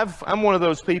 I'm one of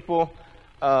those people,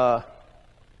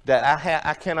 that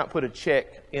I cannot put a check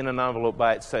in an envelope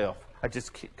by itself. I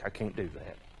can't do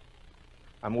that.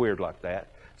 I'm weird like that.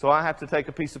 So I have to take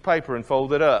a piece of paper and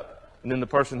fold it up. And then the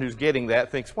person who's getting that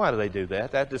thinks, why do they do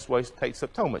that? That just takes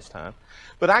up so much time.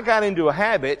 But I got into a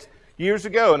habit years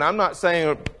ago, and I'm not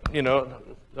saying,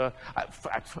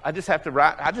 I just have to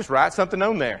write. I just write something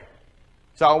on there.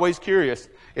 It's always curious.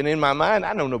 And in my mind,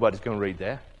 I know nobody's going to read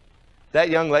that. That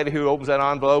young lady who opens that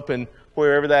envelope and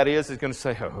wherever that is going to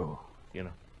say,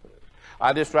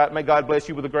 I just write, may God bless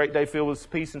you with a great day filled with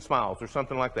peace and smiles, or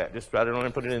something like that. Just write it on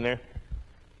and put it in there.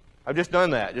 I've just done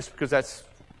that just because I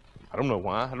don't know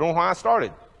why. I don't know why I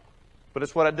started, but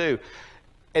it's what I do.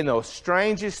 And the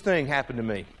strangest thing happened to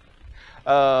me.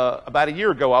 About a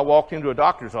year ago, I walked into a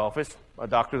doctor's office, a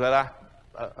doctor that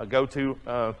I go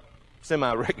to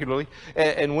semi-regularly,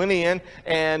 and went in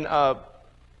and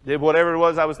did whatever it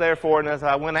was I was there for. And as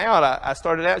I went out, I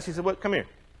started out. She said, "Well, come here.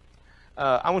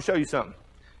 I want to show you something."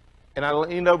 And I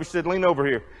leaned over. She said, "Lean over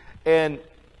here." And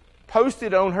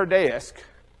posted on her desk,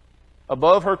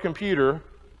 above her computer,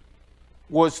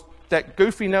 was that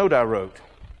goofy note I wrote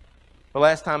the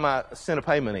last time I sent a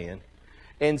payment in,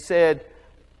 and said,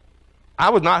 I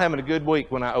was not having a good week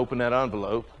when I opened that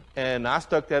envelope, and I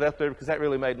stuck that up there because that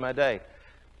really made my day.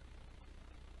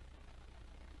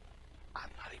 I'm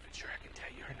not even sure I can tell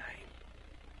you her name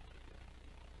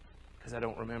because I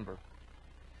don't remember.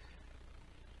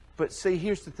 But see,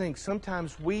 here's the thing.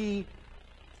 Sometimes we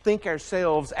think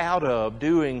ourselves out of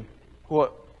doing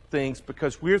things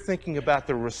because we're thinking about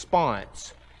the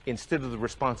response instead of the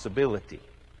responsibility.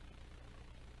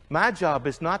 My job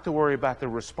is not to worry about the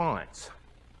response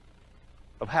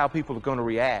of how people are going to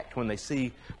react when they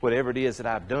see whatever it is that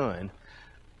I've done.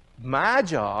 My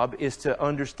job is to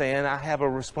understand I have a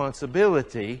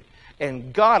responsibility,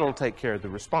 and God will take care of the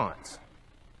response.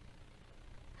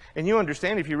 And you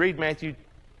understand, if you read Matthew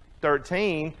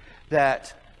 13,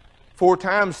 that 4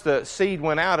 times the seed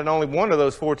went out, and only one of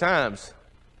those 4 times.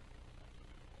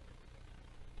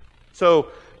 So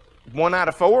 1 out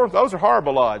of 4, those are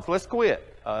horrible odds. Let's quit.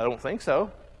 I don't think so.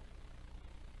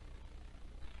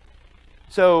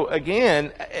 So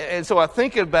again, and so I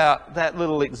think about that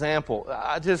little example.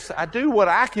 I do what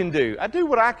I can do. I do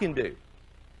what I can do.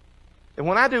 And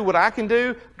when I do what I can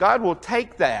do, God will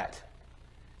take that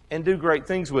and do great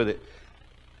things with it.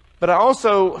 But I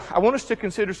want us to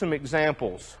consider some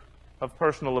examples of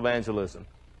personal evangelism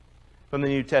from the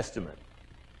New Testament.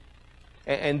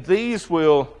 And these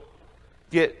will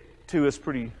get to us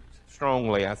pretty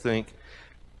strongly, I think.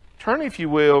 Turn, if you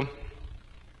will.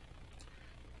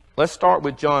 Let's start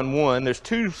with John 1. There's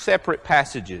 2 separate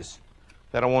passages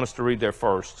that I want us to read there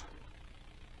first.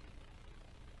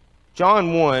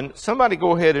 John 1, somebody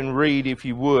go ahead and read, if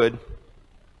you would,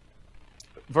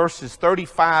 verses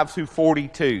 35 through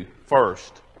 42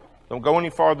 first. Don't go any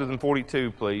farther than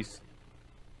 42, please.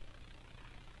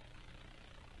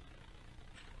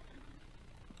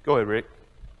 Go ahead, Rick.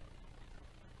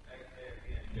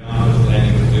 John was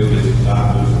standing with 2 of his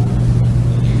disciples,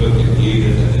 and he looked at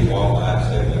Jesus as he walked by and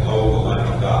said, "Behold, the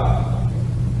Lamb of God."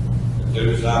 The 2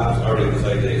 disciples heard him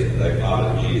say this, and they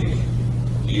followed Jesus.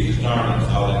 Jesus turned and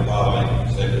saw them following,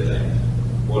 and said to them,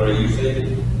 "What are you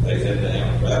seeking?" They said to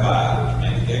him, "Rabbi,"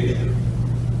 which means teacher.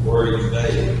 "Where are you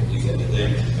staying?" He said to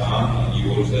them, "Come, and you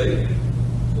will see."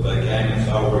 So they came and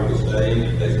saw where he was staying,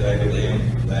 and they stayed with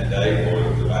him that day, for it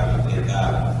was about the 10th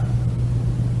hour.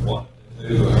 1 and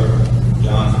 2 heard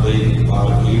John speaking,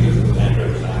 followed Jesus with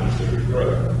Andrew, Simon Peter's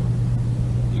brother.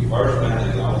 He first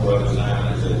found his own brother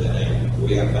Simon and said to him,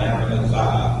 "We have found the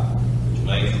Messiah," which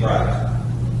means Christ.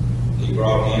 He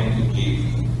brought him to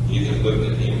Jesus. Jesus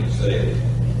looked at him and said,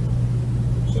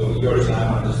 "So you're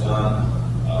Simon the son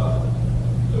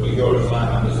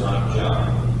of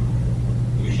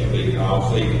John. You shall be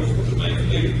called Cephas," which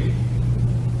means leader.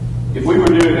 If we were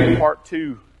doing a part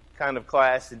 2 kind of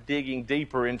class and digging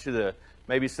deeper into the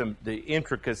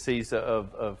intricacies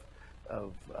of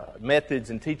methods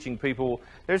and teaching people,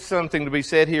 there's something to be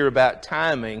said here about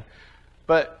timing.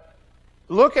 But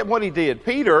look at what he did.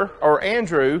 Peter, or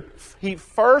Andrew,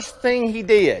 first thing he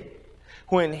did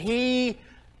when he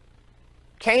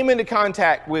came into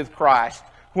contact with Christ,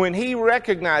 when he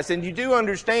recognized, and you do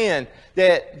understand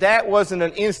that wasn't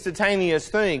an instantaneous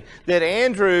thing, that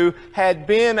Andrew had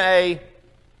been a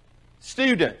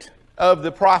student of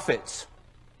the prophets.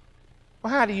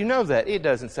 Well, how do you know that? It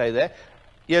doesn't say that.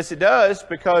 Yes, it does,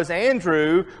 because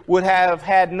Andrew would have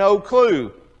had no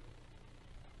clue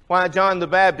why John the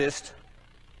Baptist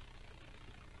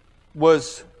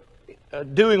was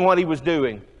doing what he was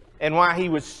doing, and why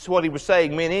what he was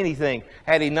saying meant anything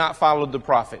had he not followed the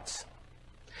prophets.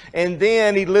 And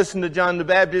then he listened to John the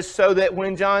Baptist, so that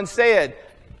when John said,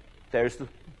 there's the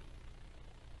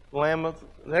Lamb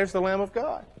of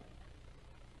God.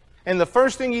 And the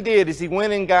first thing he did is he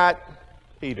went and got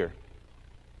Peter.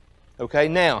 Okay,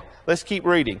 now, let's keep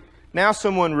reading. Now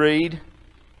someone read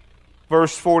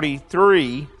verse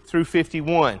 43 through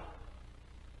 51.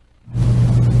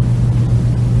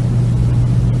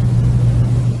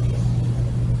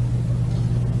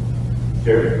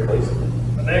 Jerry, please.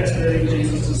 The next day,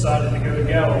 Jesus decided to go to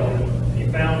Galilee. He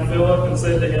found Philip and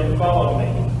said to him, "Follow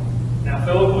me." Now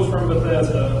Philip was from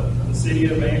Bethsaida, the city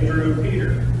of Andrew and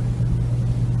Peter.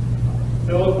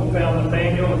 Philip found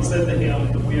Nathanael and said to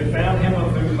him, "We have found him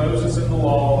of whom Moses in the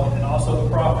law and also the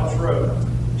prophets wrote,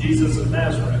 Jesus of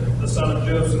Nazareth, the son of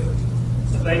Joseph."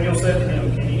 Nathanael said to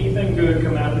him, "Can anything good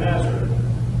come out of Nazareth?"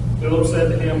 Philip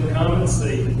said to him, "Come and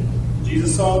see."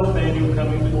 Jesus saw Nathanael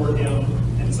coming toward him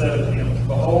and said to him,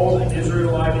 "Behold, an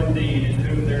Israelite indeed, in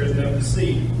whom there is no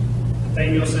deceit."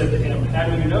 Nathanael said to him, "How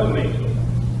do you know me?"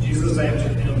 Jesus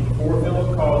answered him, "Before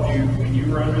Philip called you, when you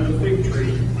were under the fig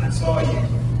tree, I saw you."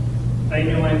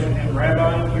 Nathanael answered him,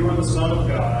 "Rabbi, you are the Son of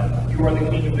God. You are the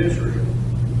King of Israel."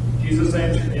 Jesus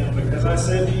answered him, "Because I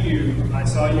said to you, I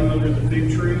saw you under the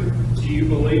fig tree, do you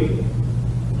believe?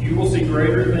 You will see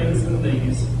greater things than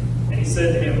these." And he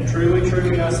said to him, "Truly,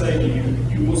 truly, I say to you,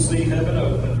 you will see heaven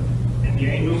open, and the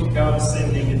angels of God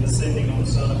ascending and descending on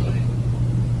the Son of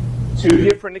Man." Two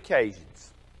different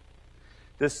occasions.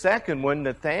 The second one,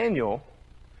 Nathanael,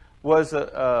 was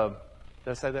did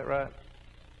I say that right?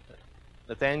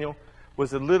 Nathanael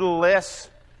was a little less,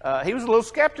 he was a little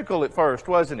skeptical at first,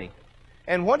 wasn't he?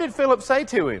 And what did Philip say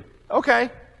to him? "Okay,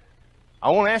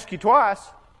 I won't ask you twice."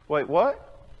 Wait, what?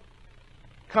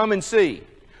 "Come and see."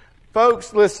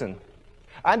 Folks, listen,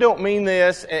 I don't mean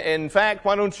this. In fact,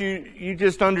 why don't you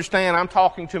just understand I'm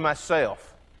talking to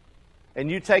myself. And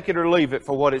you take it or leave it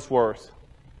for what it's worth.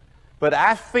 But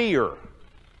I fear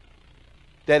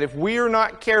that if we are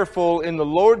not careful in the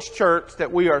Lord's church,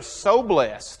 that we are so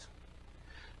blessed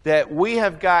that we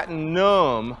have gotten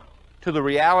numb to the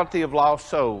reality of lost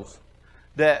souls,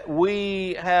 that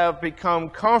we have become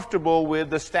comfortable with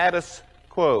the status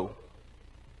quo.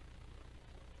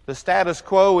 The status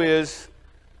quo is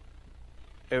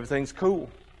everything's cool.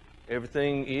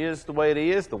 Everything is the way it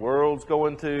is. The world's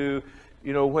going to,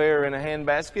 where in a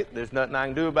handbasket. There's nothing I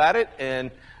can do about it. And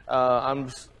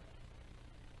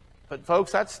but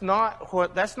folks, that's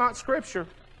not Scripture.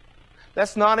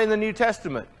 That's not in the New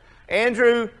Testament.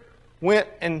 Andrew went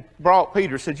and brought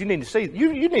Peter. Said, "You need to see.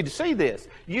 You need to see this.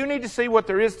 You need to see what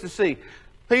there is to see."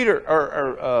 Philip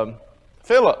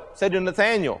said to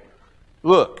Nathanael,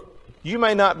 "Look, you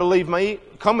may not believe me.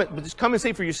 Just come and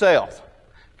see for yourself.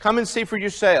 Come and see for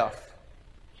yourself."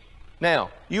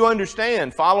 Now, you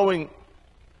understand, following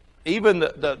even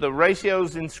the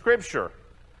ratios in Scripture,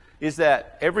 is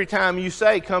that every time you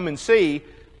say, "Come and see,"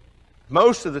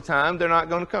 most of the time they're not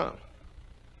going to come.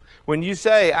 When you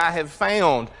say, "I have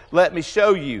found, let me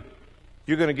show you,"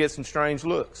 you're going to get some strange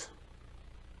looks.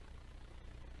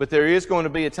 But there is going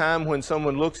to be a time when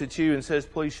someone looks at you and says,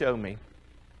 "Please show me."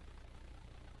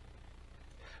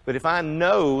 But if I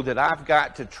know that I've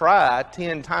got to try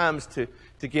 10 times to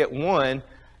get one,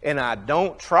 and I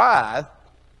don't try,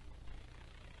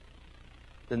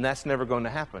 then that's never going to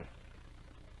happen.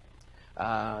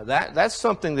 That's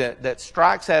something that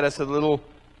strikes at us a little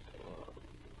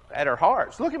at our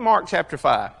hearts. Look at Mark chapter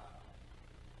 5.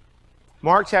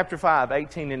 Mark chapter 5,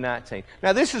 18 and 19.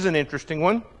 Now this is an interesting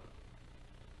one.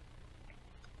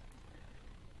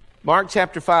 Mark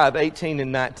chapter 5, 18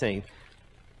 and 19.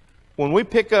 When we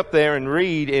pick up there and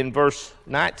read in verse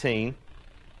 19,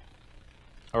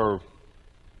 or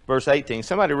verse 18,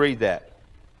 somebody read that.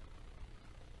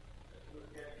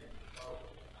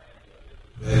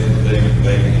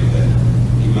 Begging him that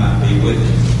he might be with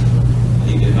him.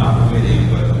 He did not permit him,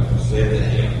 but said to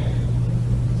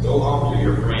him, "Go home to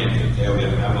your friends and tell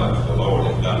them how much the Lord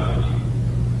has done for you."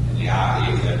 And the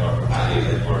idea had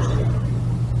first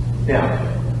come. Now,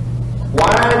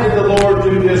 why did the Lord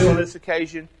do this on this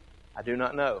occasion? I do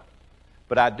not know.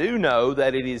 But I do know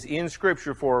that it is in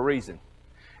Scripture for a reason.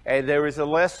 And there is a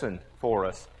lesson for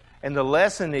us. And the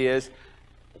lesson is,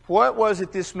 what was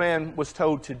it this man was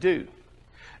told to do?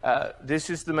 This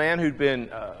is the man who'd been,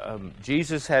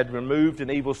 Jesus had removed an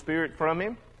evil spirit from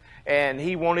him, and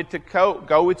he wanted to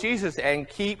go with Jesus and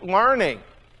keep learning.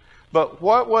 But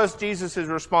what was Jesus'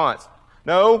 response?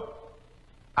 "No,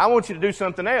 I want you to do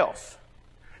something else."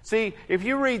 See, if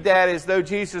you read that as though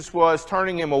Jesus was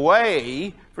turning him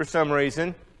away for some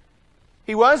reason,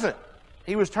 he wasn't.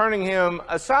 He was turning him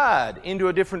aside into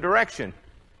a different direction.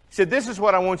 He said, "This is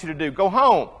what I want you to do. Go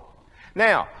home."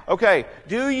 Now, okay,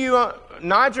 do you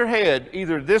nod your head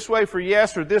either this way for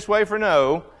yes or this way for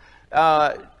no?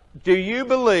 Do you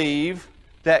believe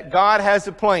that God has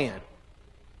a plan?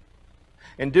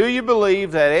 And do you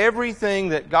believe that everything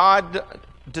that God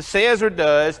says or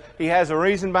does, He has a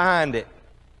reason behind it?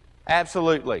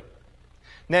 Absolutely.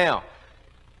 Now,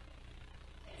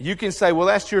 you can say, well,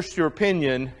 that's just your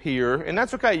opinion here, and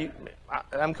that's okay.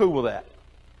 I'm cool with that.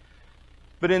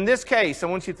 But in this case, I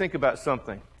want you to think about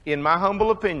something. In my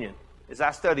humble opinion, as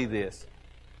I study this,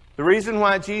 the reason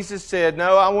why Jesus said,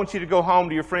 no, I want you to go home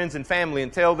to your friends and family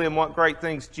and tell them what great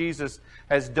things Jesus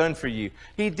has done for you.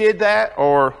 He did that,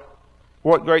 or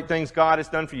what great things God has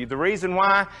done for you. The reason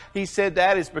why He said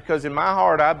that is because in my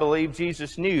heart, I believe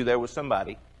Jesus knew there was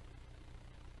somebody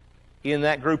in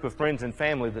that group of friends and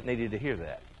family that needed to hear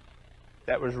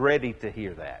that was ready to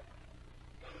hear that.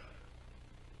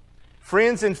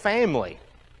 Friends and family.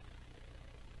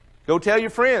 Go tell your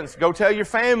friends. Go tell your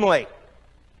family.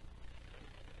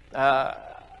 Now,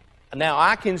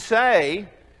 I can say,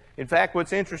 in fact,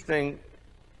 what's interesting,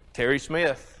 Terry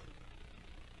Smith,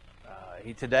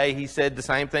 today he said the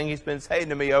same thing he's been saying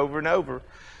to me over and over,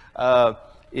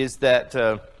 is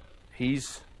that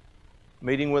he's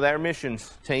meeting with our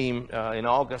missions team in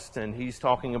August, and he's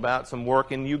talking about some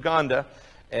work in Uganda,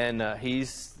 and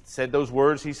he's said those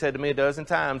words he said to me a dozen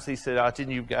times. He said, Hodgin,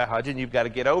 you've got to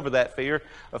get over that fear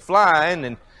of flying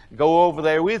and go over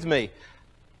there with me.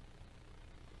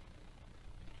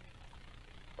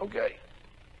 Okay.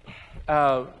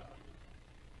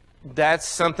 That's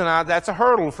something, that's a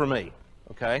hurdle for me.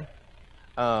 Okay.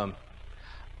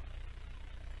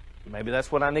 Maybe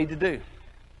that's what I need to do.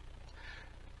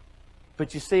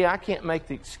 But you see, I can't make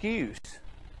the excuse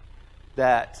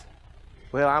that,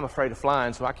 well, I'm afraid of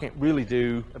flying, so I can't really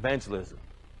do evangelism.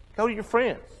 Go to your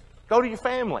friends. Go to your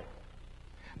family.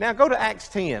 Now, go to Acts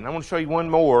 10. I want to show you one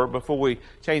more before we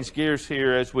change gears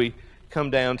here as we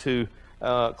come down to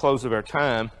close of our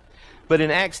time. But in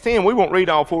Acts 10, we won't read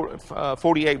all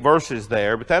 48 verses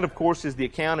there, but that, of course, is the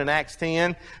account in Acts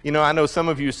 10. You know, I know some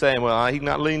of you are saying, well, he's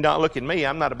not look at me.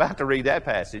 I'm not about to read that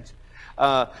passage.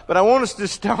 But I want us to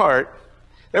start.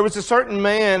 There was a certain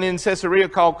man in Caesarea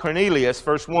called Cornelius,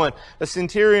 verse 1, a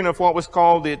centurion of what was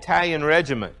called the Italian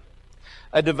regiment,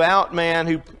 a devout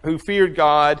man who feared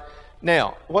God.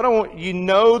 Now, what I want you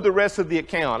know the rest of the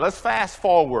account. Let's fast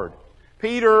forward.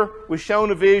 Peter was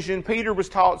shown a vision, Peter was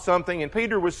taught something, and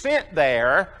Peter was sent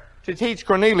there to teach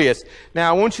Cornelius.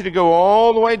 Now, I want you to go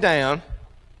all the way down.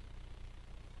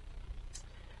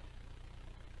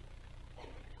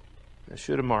 I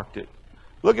should have marked it.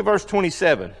 Look at verse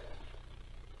 27.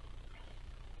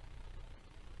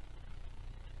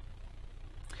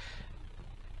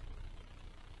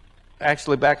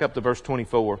 Actually, back up to verse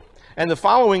 24. And the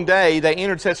following day, they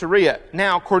entered Caesarea.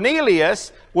 Now,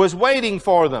 Cornelius was waiting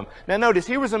for them. Now, notice,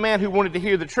 here was a man who wanted to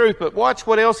hear the truth, but watch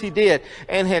what else he did.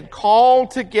 And had called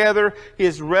together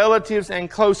his relatives and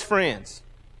close friends.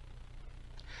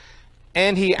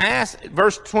 And he asked,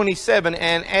 verse 27,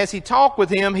 and as he talked with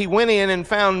him, he went in and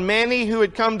found many who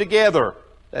had come together.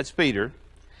 That's Peter.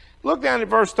 Look down at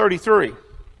verse 33.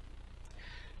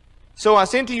 So I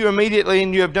sent to you immediately,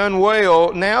 and you have done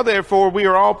well. Now, therefore, we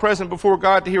are all present before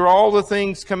God to hear all the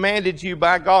things commanded you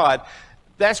by God.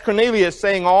 That's Cornelius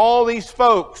saying, all these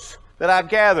folks that I've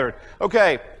gathered.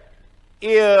 Okay,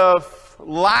 if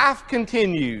life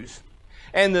continues,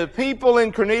 and the people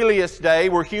in Cornelius' day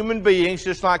were human beings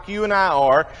just like you and I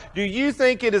are, do you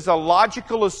think it is a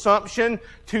logical assumption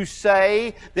to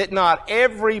say that not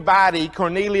everybody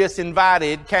Cornelius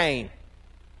invited came?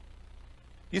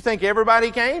 You think everybody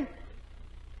came?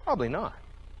 Probably not.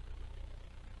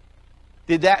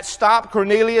 Did that stop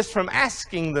Cornelius from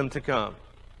asking them to come?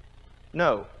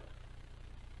 No.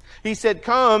 He said,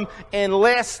 come and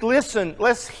let's listen.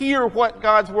 Let's hear what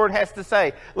God's Word has to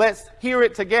say. Let's hear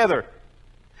it together.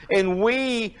 And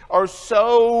we are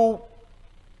so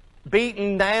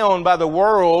beaten down by the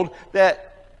world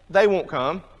that they won't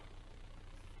come.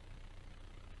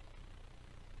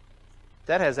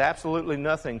 That has absolutely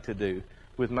nothing to do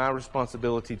with my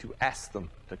responsibility to ask them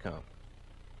to come.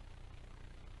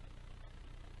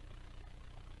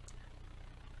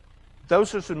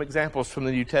 Those are some examples from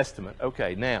the New Testament.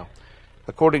 Okay, now,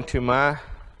 according to my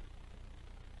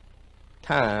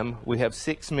time, we have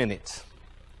 6 minutes.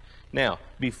 Now,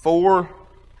 before,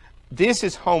 this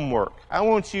is homework. I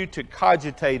want you to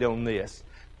cogitate on this.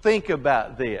 Think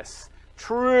about this.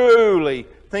 Truly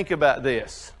think about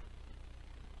this.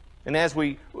 And as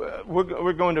we're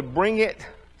going to bring it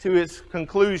to its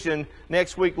conclusion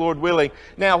next week, Lord willing.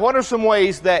 Now, what are some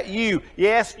ways that you,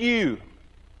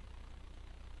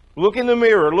 look in the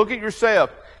mirror, look at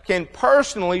yourself, can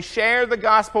personally share the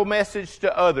gospel message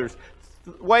to others?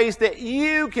 ways that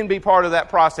you can be part of that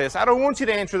process. I don't want you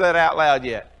to answer that out loud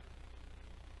yet.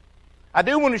 I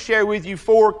do want to share with you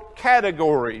 4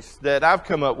 categories that I've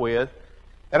come up with,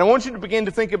 and I want you to begin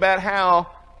to think about how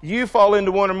you fall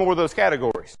into one or more of those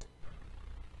categories.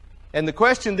 And the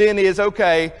question then is,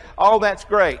 okay, all that's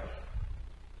great.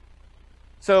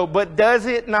 So, but does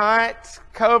it not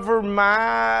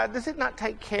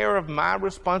take care of my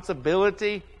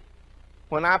responsibility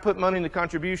when I put money in the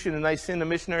contribution and they send a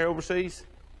missionary overseas?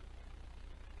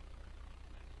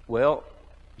 Well,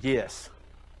 yes.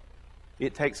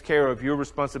 It takes care of your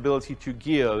responsibility to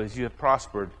give as you have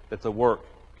prospered, that the work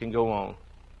can go on.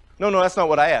 No, that's not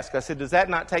what I asked. I said, does that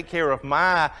not take care of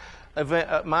my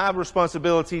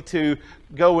responsibility to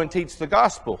go and teach the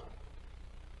gospel?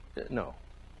 No.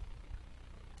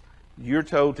 You're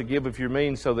told to give of your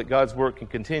means so that God's work can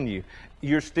continue.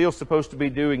 You're still supposed to be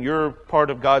doing your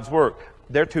part of God's work.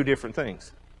 They're 2 different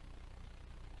things.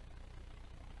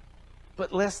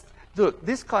 But look,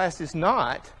 this class is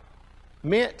not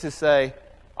meant to say,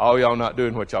 oh, y'all not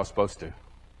doing what y'all supposed to.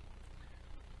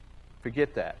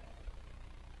 Forget that.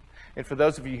 And for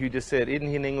those of you who just said, isn't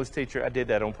he an English teacher? I did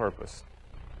that on purpose.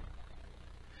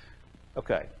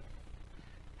 Okay.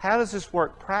 How does this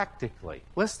work practically?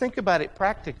 Let's think about it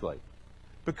practically.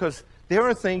 Because there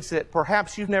are things that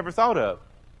perhaps you've never thought of.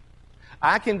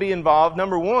 I can be involved,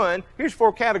 number 1, here's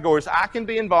 4 categories. I can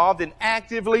be involved in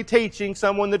actively teaching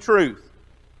someone the truth.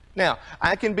 Now,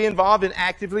 I can be involved in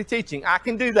actively teaching. I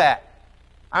can do that.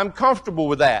 I'm comfortable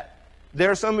with that.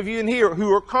 There are some of you in here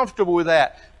who are comfortable with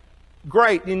that.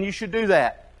 Great, then you should do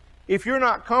that. If you're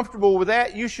not comfortable with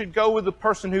that, you should go with the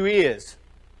person who is.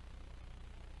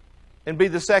 And be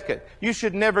the second. You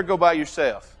should never go by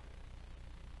yourself.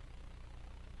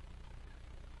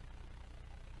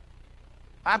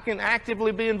 I can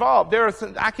actively be involved.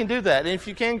 I can do that. And if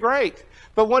you can, great.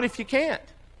 But what if you can't?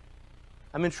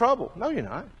 I'm in trouble. No, you're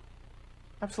not.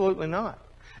 Absolutely not.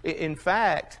 In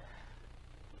fact,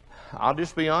 I'll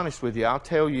just be honest with you. I'll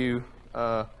tell you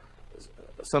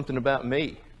something about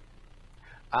me.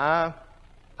 I've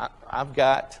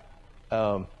got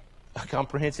a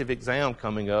comprehensive exam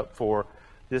coming up for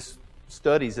this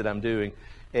studies that I'm doing,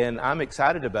 and I'm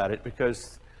excited about it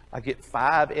because I get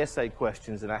 5 essay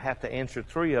questions, and I have to answer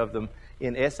 3 of them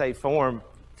in essay form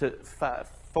to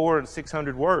 400 and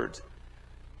 600 words.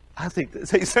 I think that,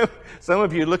 see, some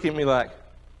of you look at me like,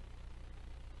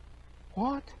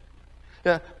 what?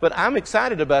 Yeah, but I'm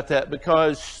excited about that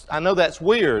because I know that's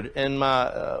weird, and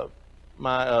my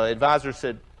advisor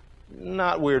said,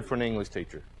 not weird for an English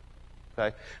teacher.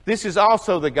 Okay, this is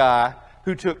also the guy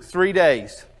who took 3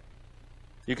 days.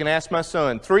 You can ask my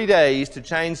son, 3 days to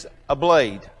change a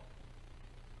blade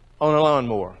on a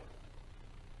lawnmower.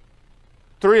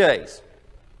 3 days.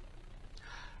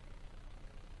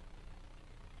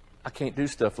 I can't do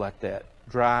stuff like that.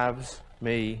 Drives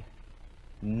me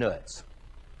nuts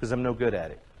because I'm no good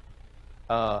at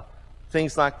it.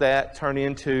 Things like that turn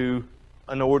into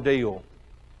an ordeal.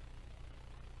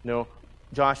 You know,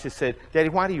 Josh has said, Daddy,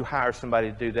 why do you hire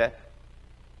somebody to do that?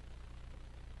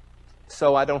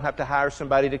 So I don't have to hire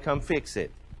somebody to come fix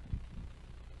it.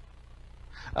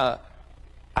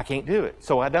 I can't do it,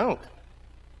 so I don't.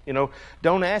 You know,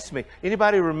 don't ask me.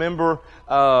 Anybody remember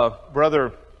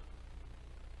Brother,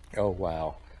 oh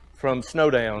wow, from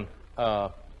Snowdown?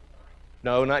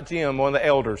 No, not Jim, one of the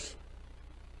elders.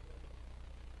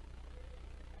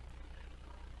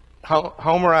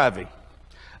 Homer Ivy.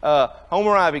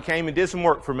 Homer Ivy came and did some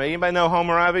work for me. Anybody know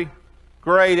Homer Ivy?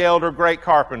 Great elder, great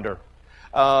carpenter.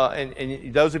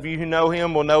 And those of you who know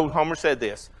him will know Homer said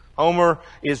this. Homer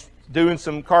is doing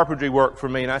some carpentry work for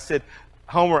me. And I said,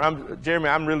 Jeremy,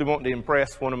 I'm really wanting to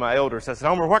impress one of my elders. I said,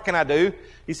 Homer, what can I do?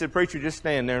 He said, Preacher, just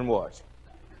stand there and watch.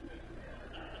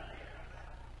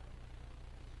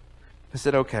 I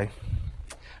said, okay.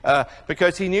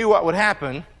 Because he knew what would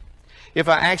happen if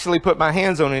I actually put my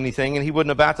hands on anything, and he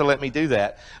wasn't about to let me do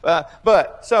that.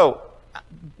 So,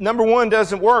 number 1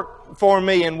 doesn't work for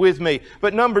me and with me.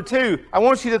 But number 2, I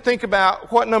want you to think about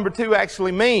what number 2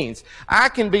 actually means. I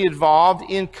can be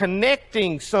involved in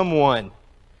connecting someone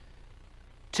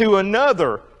to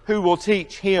another who will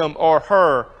teach him or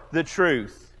her the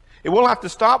truth. It won't have to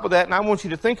stop with that, and I want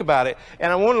you to think about it.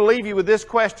 And I want to leave you with this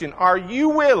question. Are you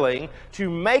willing to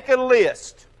make a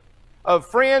list of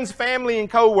friends, family, and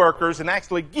co-workers and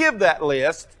actually give that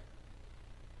list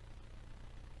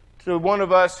to one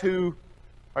of us who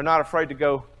are not afraid to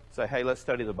go say, hey, let's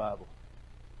study the Bible?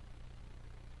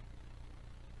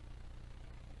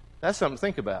 That's something to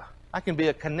think about. I can be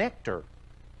a connector,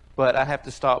 but I have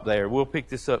to stop there. We'll pick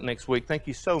this up next week. Thank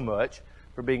you so much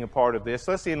for being a part of this.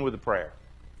 Let's end with a prayer.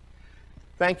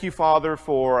 Thank you, Father,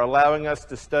 for allowing us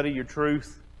to study your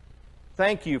truth.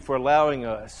 Thank you for allowing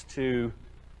us to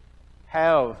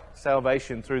have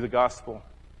salvation through the gospel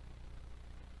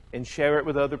and share it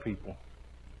with other people.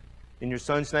 In your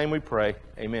Son's name we pray.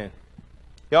 Amen.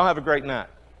 Y'all have a great night.